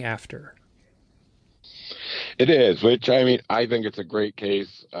everything after. It is, which I mean, I think it's a great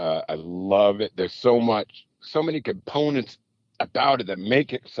case. I love it. There's so many components about it that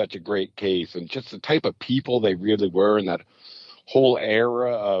make it such a great case, and just the type of people they really were in that whole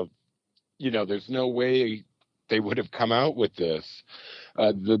era of, there's no way they would have come out with this.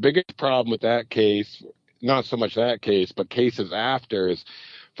 The biggest problem with that case, not so much that case, but cases after, is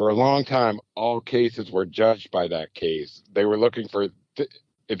for a long time, all cases were judged by that case. They were looking for,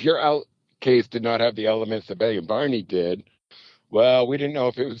 if your case did not have the elements that Betty and Barney did, well, we didn't know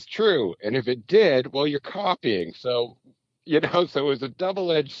if it was true. And if it did, well, you're copying. So, so it was a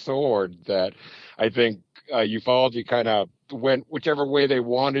double-edged sword that I think ufology kind of went whichever way they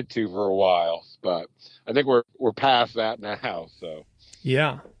wanted to for a while. But I think we're past that now. So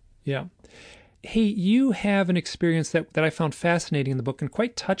Yeah, yeah. Hey, you have an experience that I found fascinating in the book and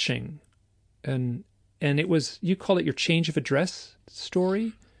quite touching, and it was, you call it your change of address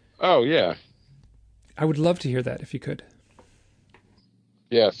story. oh yeah, I would love to hear that if you could.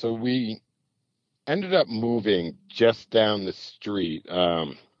 yeah. So we ended up moving just down the street.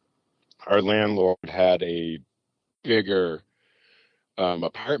 Our landlord had a bigger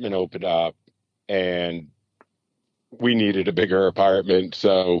apartment opened up, and we needed a bigger apartment,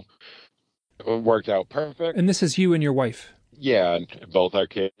 so it worked out perfect. And this is you and your wife. Yeah, and both our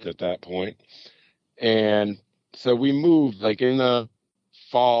kids at that point. And so we moved like in the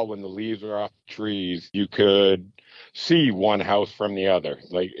fall when the leaves were off the trees, you could see one house from the other.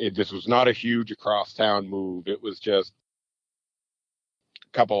 Like this was not a huge across town move. It was just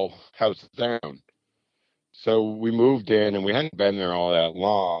a couple houses down. So we moved in and we hadn't been there all that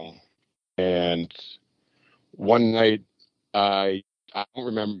long. And one night I don't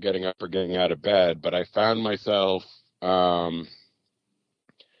remember getting up or getting out of bed, but I found myself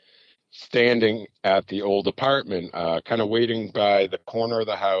standing at the old apartment, kind of waiting by the corner of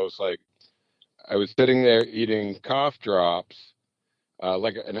the house. Like I was sitting there eating cough drops.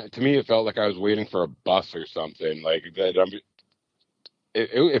 And to me, it felt like I was waiting for a bus or something. Like that,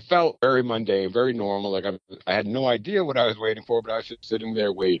 it felt very mundane, very normal. Like I had no idea what I was waiting for, but I was just sitting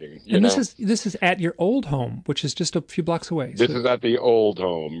there waiting. And this is at your old home, which is just a few blocks away. This So is at the old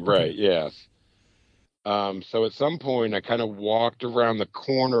home, okay. right? Yes. So at some point, I kind of walked around the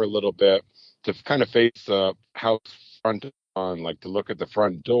corner a little bit to kind of face the house front on, like to look at the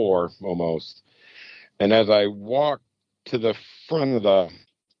front door almost. And as I walked to the front of the,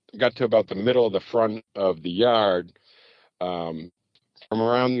 got to about the middle of the front of the yard, um, from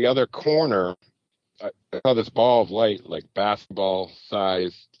around the other corner, I saw this ball of light, like basketball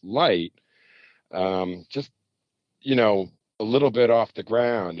size light, just, you know, a little bit off the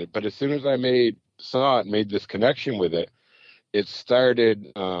ground. But as soon as I made this connection with it, it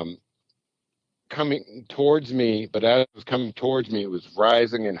started coming towards me. But as it was coming towards me, it was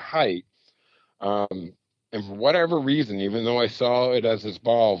rising in height. Um, and for whatever reason, even though I saw it as this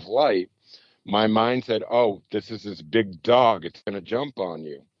ball of light, my mind said, "Oh, this is this big dog. It's going to jump on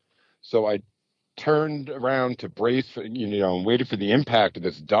you." So I turned around to brace for, and waited for the impact of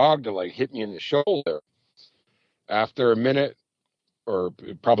this dog to like hit me in the shoulder. After a minute, or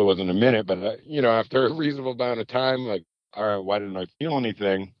it probably wasn't a minute, but after a reasonable amount of time, like, all right, why didn't I feel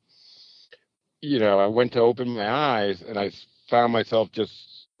anything? I went to open my eyes and I found myself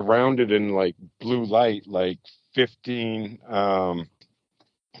just surrounded in like blue light, like 15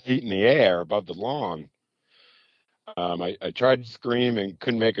 feet in the air above the lawn. I tried to scream and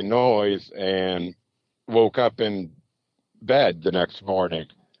couldn't make a noise and woke up in bed the next morning.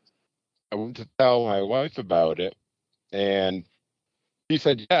 I went to tell my wife about it, and she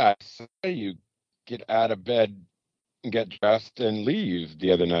said, "Yeah, I saw you get out of bed and get dressed and leave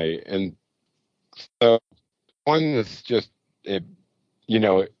the other night." And so one is just it,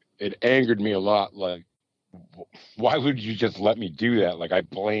 it angered me a lot. Like, why would you just let me do that? Like, I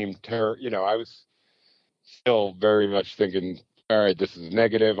blamed her. I was still very much thinking, all right, this is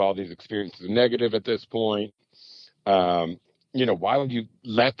negative. All these experiences are negative at this point. Um, why would you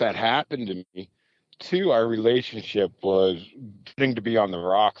let that happen to me? Two, our relationship was getting to be on the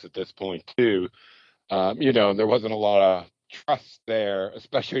rocks at this point too. There wasn't a lot of trust there,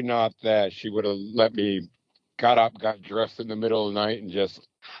 especially not that she would have let me got up, got dressed in the middle of the night, and just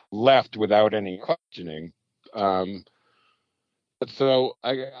left without any questioning. But so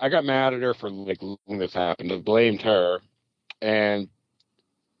I got mad at her for like letting this happen. I blamed her, and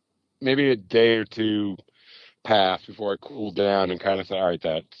maybe a day or two passed before I cooled down and kind of said, "All right,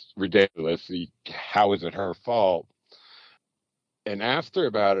 that's ridiculous. How is it her fault?" And asked her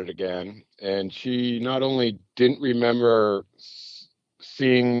about it again, and she not only didn't remember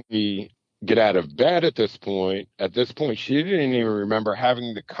seeing me get out of bed at this point she didn't even remember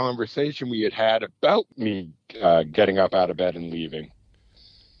having the conversation we had had about me getting up out of bed and leaving.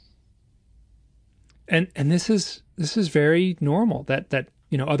 And this is very normal that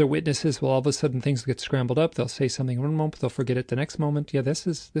other witnesses will all of a sudden things get scrambled up. They'll say something one moment, they'll forget it the next moment. Yeah, this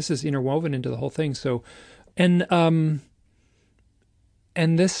is interwoven into the whole thing. So, and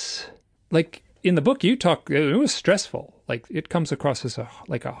and this, like in the book you talk, it was stressful. Like it comes across as a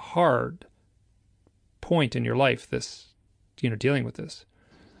hard point in your life. This, dealing with this.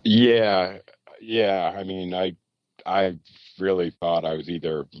 Yeah, yeah, I mean, I really thought I was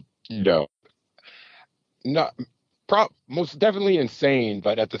either you know not most definitely insane,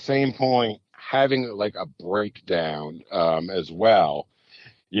 but at the same point having like a breakdown as well.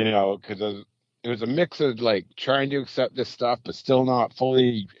 Because it was a mix of like trying to accept this stuff, but still not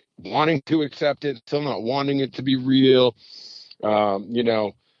fully wanting to accept it, still not wanting it to be real.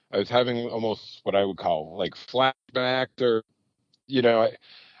 I was having almost what I would call like flashbacks, or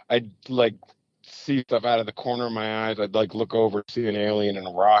I'd like see stuff out of the corner of my eyes. I'd like look over, see an alien in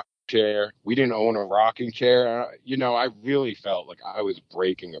a rocking chair. We didn't own a rocking chair. I really felt like I was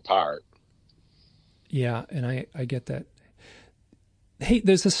breaking apart. Yeah, and I get that. Hey,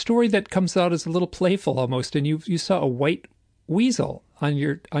 there's a story that comes out as a little playful almost, and you saw a white weasel on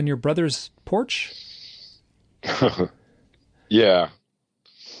your brother's porch. Yeah.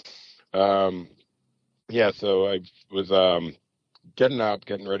 Um, yeah. So I was getting up,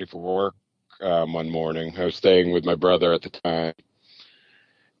 getting ready for work one morning. I was staying with my brother at the time,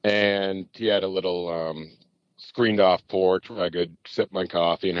 and he had a little screened off porch where I could sip my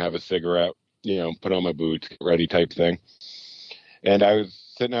coffee and have a cigarette, put on my boots, get ready type thing. And I was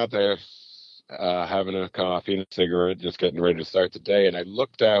sitting out there having a coffee and a cigarette, just getting ready to start the day. And I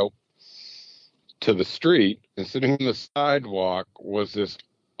looked out to the street, and sitting on the sidewalk was this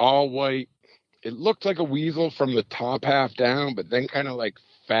all white. It looked like a weasel from the top half down, but then kind of like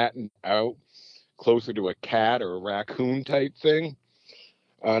fattened out closer to a cat or a raccoon type thing.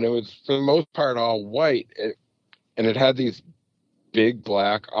 And it was for the most part all white. And it had these big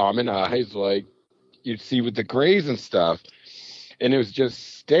black almond eyes, like you'd see with the grays and stuff. And it was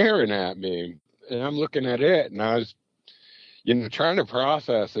just staring at me. And I'm looking at it, and I was, trying to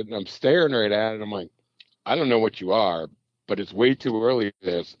process it. And I'm staring right at it. I'm like, I don't know what you are, but it's way too early for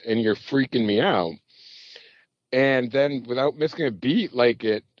this, and you're freaking me out. And then, without missing a beat, like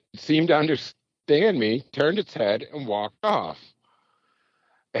it seemed to understand me, turned its head, and walked off.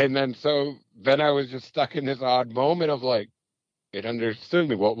 And then I was just stuck in this odd moment of like, it understood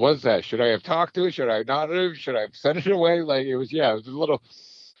me. What was that? Should I have talked to it? Should I not have? Should I have sent it away? Like it was, yeah, it was a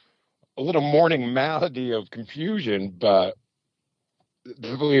little morning malady of confusion, but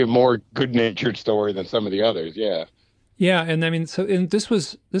definitely a more good-natured story than some of the others. Yeah. Yeah, and I mean, and this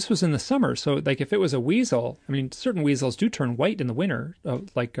was in the summer. So like, if it was a weasel, I mean, certain weasels do turn white in the winter,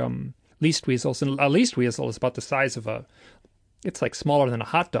 like least weasels, and a least weasel is about the size of a. It's like smaller than a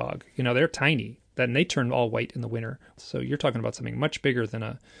hot dog. They're tiny. Then they turn all white in the winter. So you're talking about something much bigger than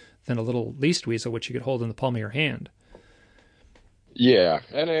a little least weasel, which you could hold in the palm of your hand. Yeah.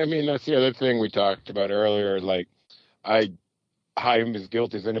 And I mean, that's the other thing we talked about earlier. Like, I I'm as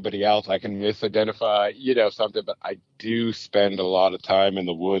guilty as anybody else. I can misidentify, something, but I do spend a lot of time in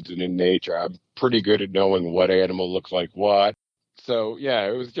the woods and in nature. I'm pretty good at knowing what animal looks like what. So yeah,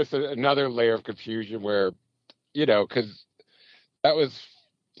 it was just another layer of confusion where, because that was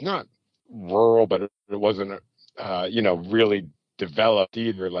not rural, but it wasn't, really developed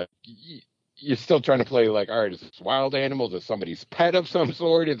either. Like you're still trying to play like, all right, is this wild animals? Is somebody's pet of some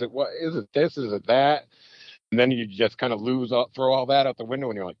sort? Is it what? Is it this? Is it that? And then you just kind of throw all that out the window,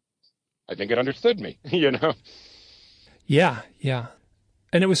 and you're like, I think it understood me, Yeah, yeah.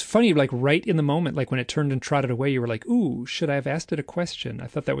 And it was funny, like right in the moment, like when it turned and trotted away, you were like, "Ooh, should I have asked it a question?" I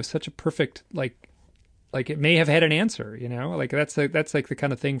thought that was such a perfect, like it may have had an answer, like that's like the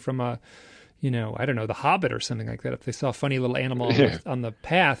kind of thing from a, I don't know, The Hobbit or something like that. If they saw a funny little animal on Yeah. the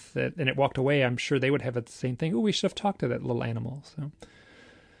path and it walked away, I'm sure they would have the same thing. Oh, we should have talked to that little animal.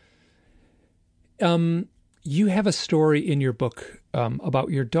 So, you have a story in your book about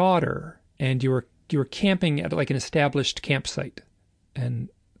your daughter, and you were camping at like an established campsite, and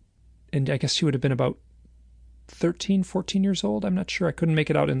I guess she would have been about 13, 14 years old. I'm not sure. I couldn't make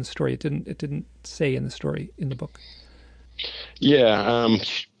it out in the story. It didn't say in the story in the book. Yeah.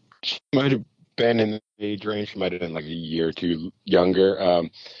 She might have been in the age range. She might have been like a year or two younger.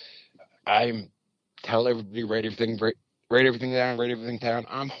 I tell everybody write everything down, write everything down.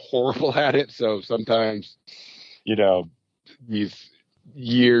 I'm horrible at it, so sometimes you know these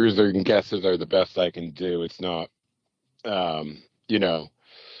years or guesses are the best I can do. It's not, um, you know,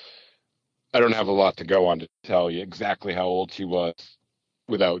 I don't have a lot to go on to tell you exactly how old she was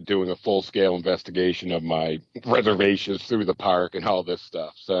without doing a full scale investigation of my reservations through the park and all this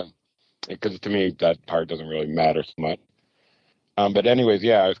stuff. So, because to me, that part doesn't really matter so much. But anyways,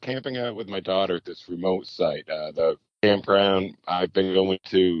 yeah, I was camping out with my daughter at this remote site, the campground I've been going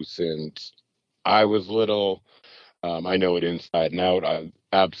to since I was little. I know it inside and out. I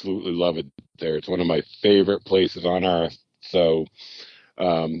absolutely love it there. It's one of my favorite places on earth. So,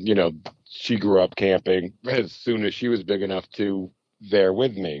 you know, she grew up camping as soon as she was big enough to there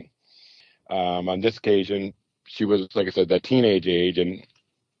with me. On this occasion, she was, like I said, that teenage age and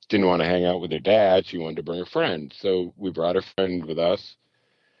didn't want to hang out with her dad. She wanted to bring a friend. So we brought a friend with us.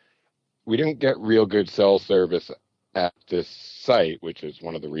 We didn't get real good cell service at this site, which is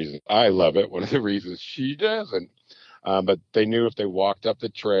one of the reasons I love it, one of the reasons she doesn't. But they knew if they walked up the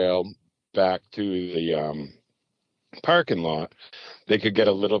trail back to the parking lot, they could get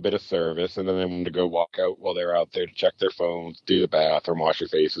a little bit of service, and then they wanted to go walk out while they're out there to check their phones, do the bathroom, wash their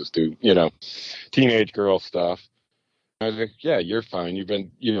faces, do, teenage girl stuff. I was like, yeah, you're fine. You've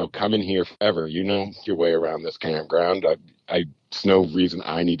been, coming here forever. You know your way around this campground. It's no reason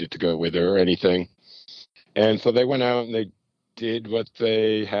I needed to go with her or anything. And so they went out and they did what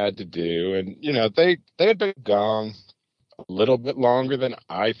they had to do. And, they had been gone a little bit longer than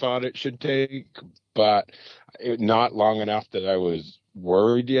I thought it should take, but not long enough that I was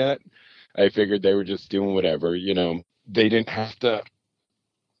worried yet. I figured they were just doing whatever, they didn't have to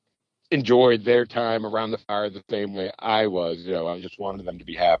enjoy their time around the fire the same way I was. I just wanted them to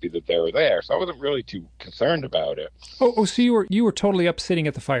be happy that they were there. So I wasn't really too concerned about it. Oh, so you were totally up sitting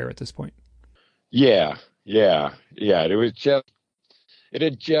at the fire at this point. Yeah, yeah, yeah. It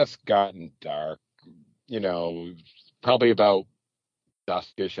had just gotten dark, you know, probably about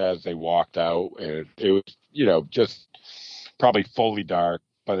duskish as they walked out, and it was, just probably fully dark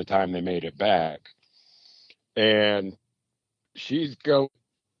by the time they made it back. And she's go,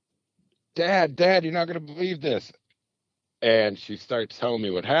 Dad, you're not going to believe this. And she starts telling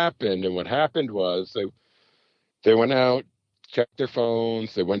me what happened. And what happened was they went out. checked their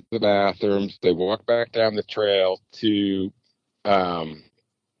phones, they went to the bathrooms, they walked back down the trail to um,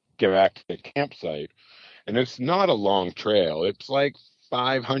 get back to the campsite. And it's not a long trail. It's like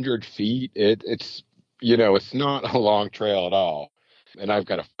 500 feet. It's not a long trail at all. And I've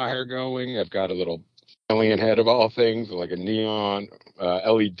got a fire going. I've got a little alien head of all things, like a neon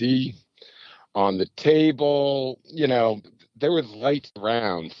LED on the table. There was lights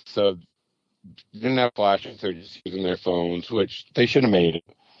around, so they didn't have flashes. They're just using their phones, which they should have made it.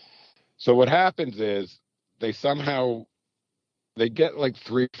 So what happens is they somehow they get like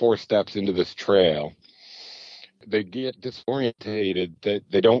 3 or 4 steps into this trail. They get disorientated, that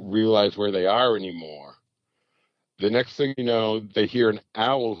they don't realize where they are anymore. The next thing you know, they hear an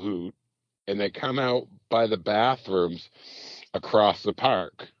owl hoot, and they come out by the bathrooms across the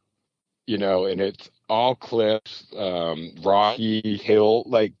park. And it's all cliffs, rocky hill,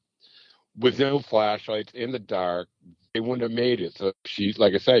 like with no flashlights in the dark. They wouldn't have made it. So she's,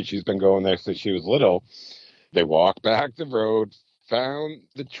 like I said, she's been going there since she was little. They walked back the road, found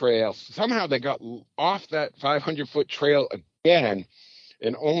the trail. Somehow they got off that 500-foot trail again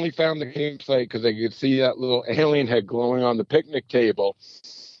and only found the campsite because they could see that little alien head glowing on the picnic table,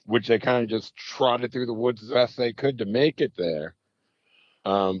 which they kind of just trotted through the woods as best they could to make it there.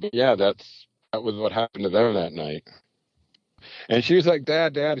 But yeah, that was what happened to them that night. And she was like,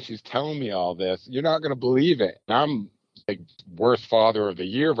 Dad, and she's telling me all this. You're not going to believe it. And I'm like worst father of the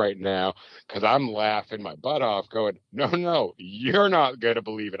year right now because I'm laughing my butt off going, no, you're not going to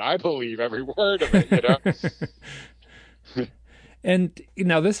believe it. I believe every word of it. And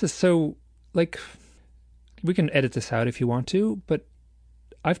now this is so, like, we can edit this out if you want to, but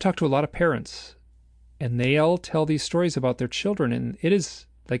I've talked to a lot of parents and they all tell these stories about their children. And it is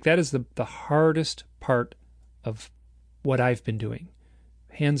like, that is the hardest part of what I've been doing,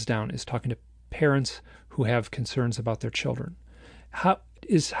 hands down, is talking to parents who have concerns about their children.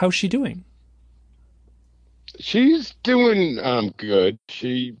 How's she doing? She's doing good.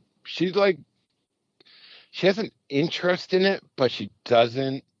 She's like, she has an interest in it, but she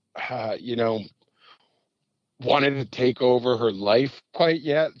doesn't, wanted to take over her life quite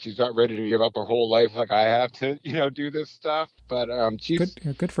yet. She's not ready to give up her whole life like I have to, do this stuff. But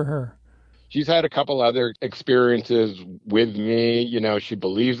Good for her. She's had a couple other experiences with me. She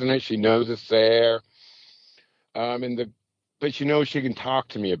believes in it. She knows it's there. But she knows she can talk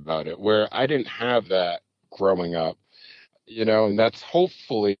to me about it, where I didn't have that growing up. And that's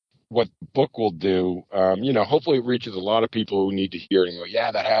hopefully what the book will do. Hopefully it reaches a lot of people who need to hear it and go,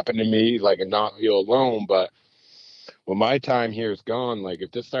 yeah, that happened to me, like, and not feel alone. But when my time here is gone, like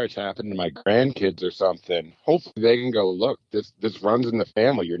if this starts happening to my grandkids or something, hopefully they can go, look, this runs in the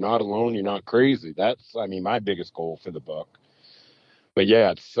family. You're not alone. You're not crazy. That's, my biggest goal for the book. But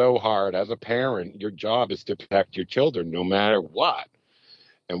yeah, it's so hard. As a parent, your job is to protect your children no matter what.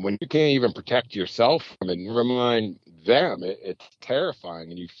 And when you can't even protect yourself from it, never mind them, it's terrifying,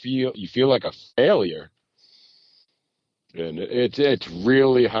 and you feel like a failure. And it's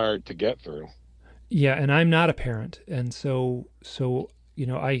really hard to get through. Yeah, and I'm not a parent, and so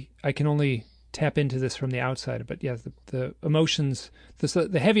I can only tap into this from the outside. But yeah, the emotions,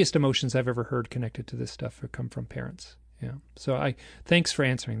 the heaviest emotions I've ever heard connected to this stuff have come from parents. Yeah, so thanks for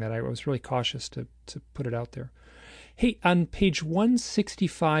answering that. I was really cautious to put it out there. Hey, on page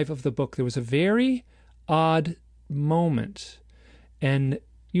 165 of the book, there was a very odd moment, and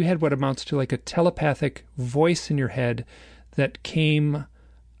you had what amounts to like a telepathic voice in your head that came,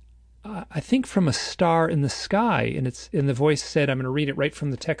 I think, from a star in the sky. And the voice said, I'm going to read it right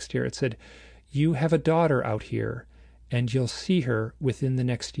from the text here. It said, "You have a daughter out here, and you'll see her within the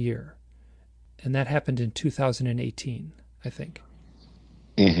next year." And that happened in 2018, I think.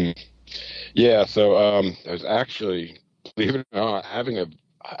 Mm-hmm. Yeah, so I was actually, believe it or not, having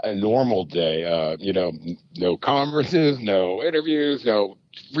a normal day. No conferences, no interviews, no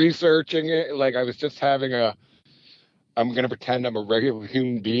researching it. Like I was just having I'm going to pretend I'm a regular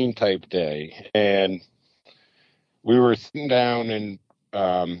human being type day. And we were sitting down and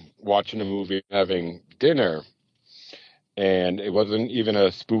watching a movie, having dinner. And it wasn't even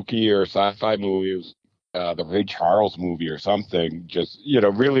a spooky or sci-fi movie. It was the Ray Charles movie or something, just,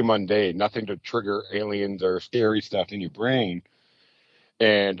 really mundane, nothing to trigger aliens or scary stuff in your brain.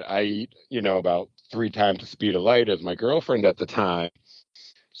 And I eat, about 3 times the speed of light as my girlfriend at the time.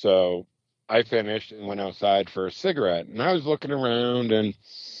 So I finished and went outside for a cigarette. And I was looking around and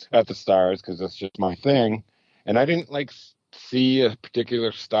at the stars because that's just my thing. And I didn't like see a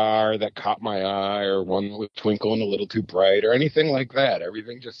particular star that caught my eye or one that was twinkling a little too bright or anything like that.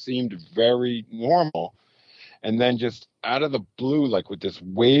 Everything just seemed very normal. And then just out of the blue, like with this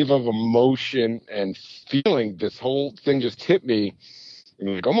wave of emotion and feeling, this whole thing just hit me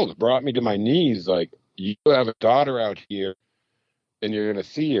and like almost brought me to my knees. Like, you have a daughter out here and you're going to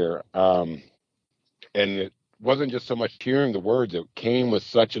see her. And it wasn't just so much hearing the words, it came with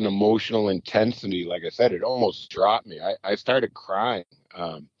such an emotional intensity. Like I said, it almost dropped me. I started crying.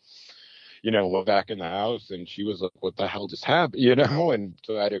 We're back in the house and she was like, what the hell just happened? And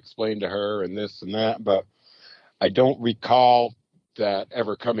so I had to explain to her and this and that, but I don't recall that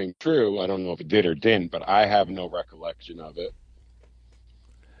ever coming true. I don't know if it did or didn't, but I have no recollection of it.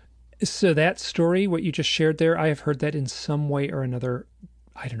 So that story, what you just shared there, I have heard that in some way or another,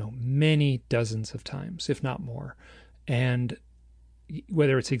 I don't know, many dozens of times, if not more. And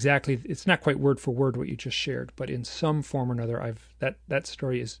whether it's not quite word for word what you just shared, but in some form or another, that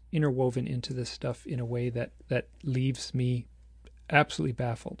story is interwoven into this stuff in a way that leaves me absolutely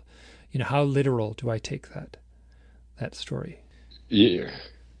baffled. How literal do I take that story? Yeah.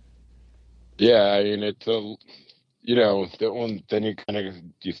 Yeah. I mean, it's that one, then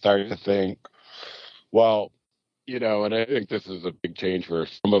you start to think, well, and I think this is a big change for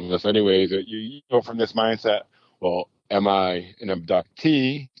some of us anyways, that you go from this mindset, well, am I an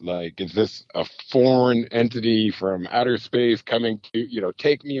abductee? Like, is this a foreign entity from outer space coming to,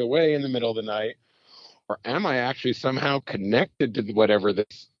 take me away in the middle of the night? Or am I actually somehow connected to whatever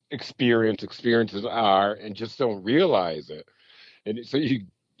this experiences are and just don't realize it? And so you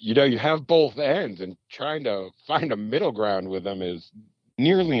have both ends, and trying to find a middle ground with them is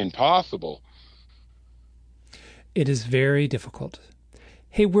nearly impossible. It is very difficult.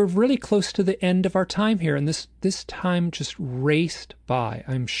 Hey, we're really close to the end of our time here, and this time just raced by.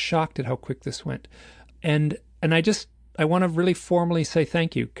 I'm shocked at how quick this went. And I want to really formally say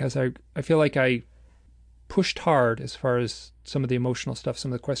thank you, because I feel like I pushed hard as far as some of the emotional stuff,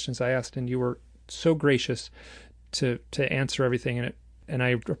 some of the questions I asked, and you were so gracious to answer everything in it, and I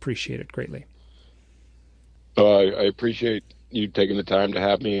appreciate it greatly. I appreciate you taking the time to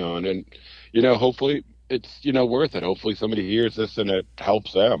have me on, and hopefully it's worth it. Hopefully somebody hears this and it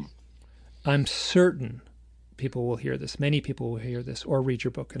helps them. I'm certain people will hear this. Many people will hear this or read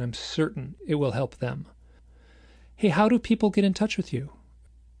your book, and I'm certain it will help them. Hey, how do people get in touch with you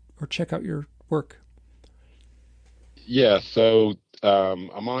or check out your work? Yeah, so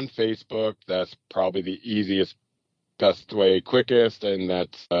I'm on Facebook. That's probably the easiest, best way, quickest, and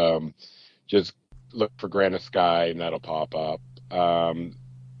that's just look for Granite Sky and that'll pop up.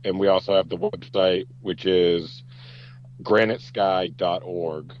 And we also have the website, which is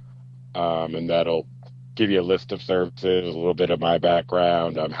granitesky.org, and that'll give you a list of services, a little bit of my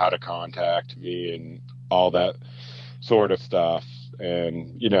background, how to contact me, and all that sort of stuff.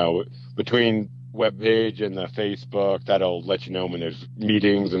 And between webpage and the Facebook, that'll let you know when there's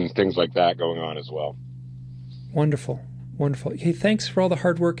meetings and things like that going on as well. Wonderful. Wonderful. Hey, thanks for all the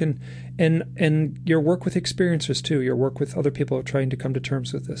hard work and your work with experiencers too. Your work with other people trying to come to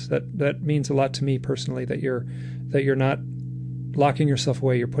terms with this. That means a lot to me personally. That you're not locking yourself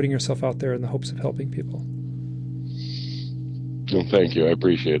away. You're putting yourself out there in the hopes of helping people. Well, thank you. I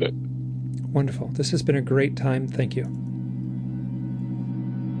appreciate it. Wonderful. This has been a great time. Thank you.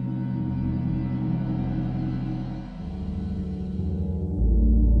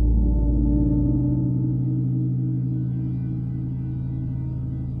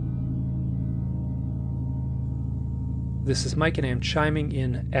 This is Mike, and I am chiming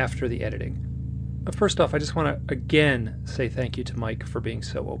in after the editing. First off, I just want to again say thank you to Mike for being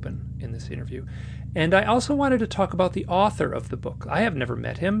so open in this interview. And I also wanted to talk about the author of the book. I have never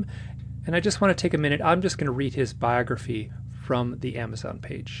met him, and I just want to take a minute. I'm just going to read his biography from the Amazon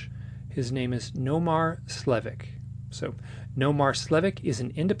page. His name is Nomar Slevik. So, Nomar Slevik is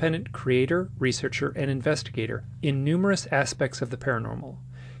an independent creator, researcher, and investigator in numerous aspects of the paranormal.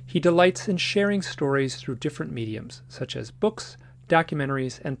 He delights in sharing stories through different mediums, such as books,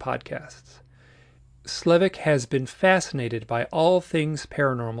 documentaries, and podcasts. Slevik has been fascinated by all things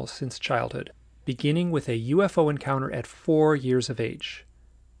paranormal since childhood, beginning with a UFO encounter at 4 years of age.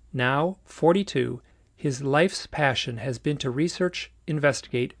 Now, 42, his life's passion has been to research,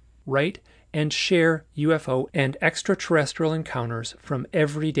 investigate, write, and share UFO and extraterrestrial encounters from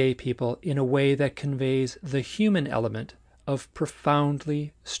everyday people in a way that conveys the human element of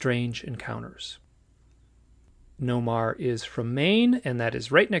profoundly strange encounters. Nomar is from Maine, and that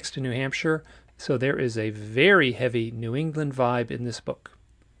is right next to New Hampshire, so there is a very heavy New England vibe in this book.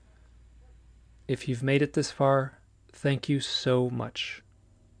 If you've made it this far, thank you so much.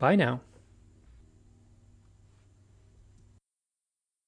 Bye now.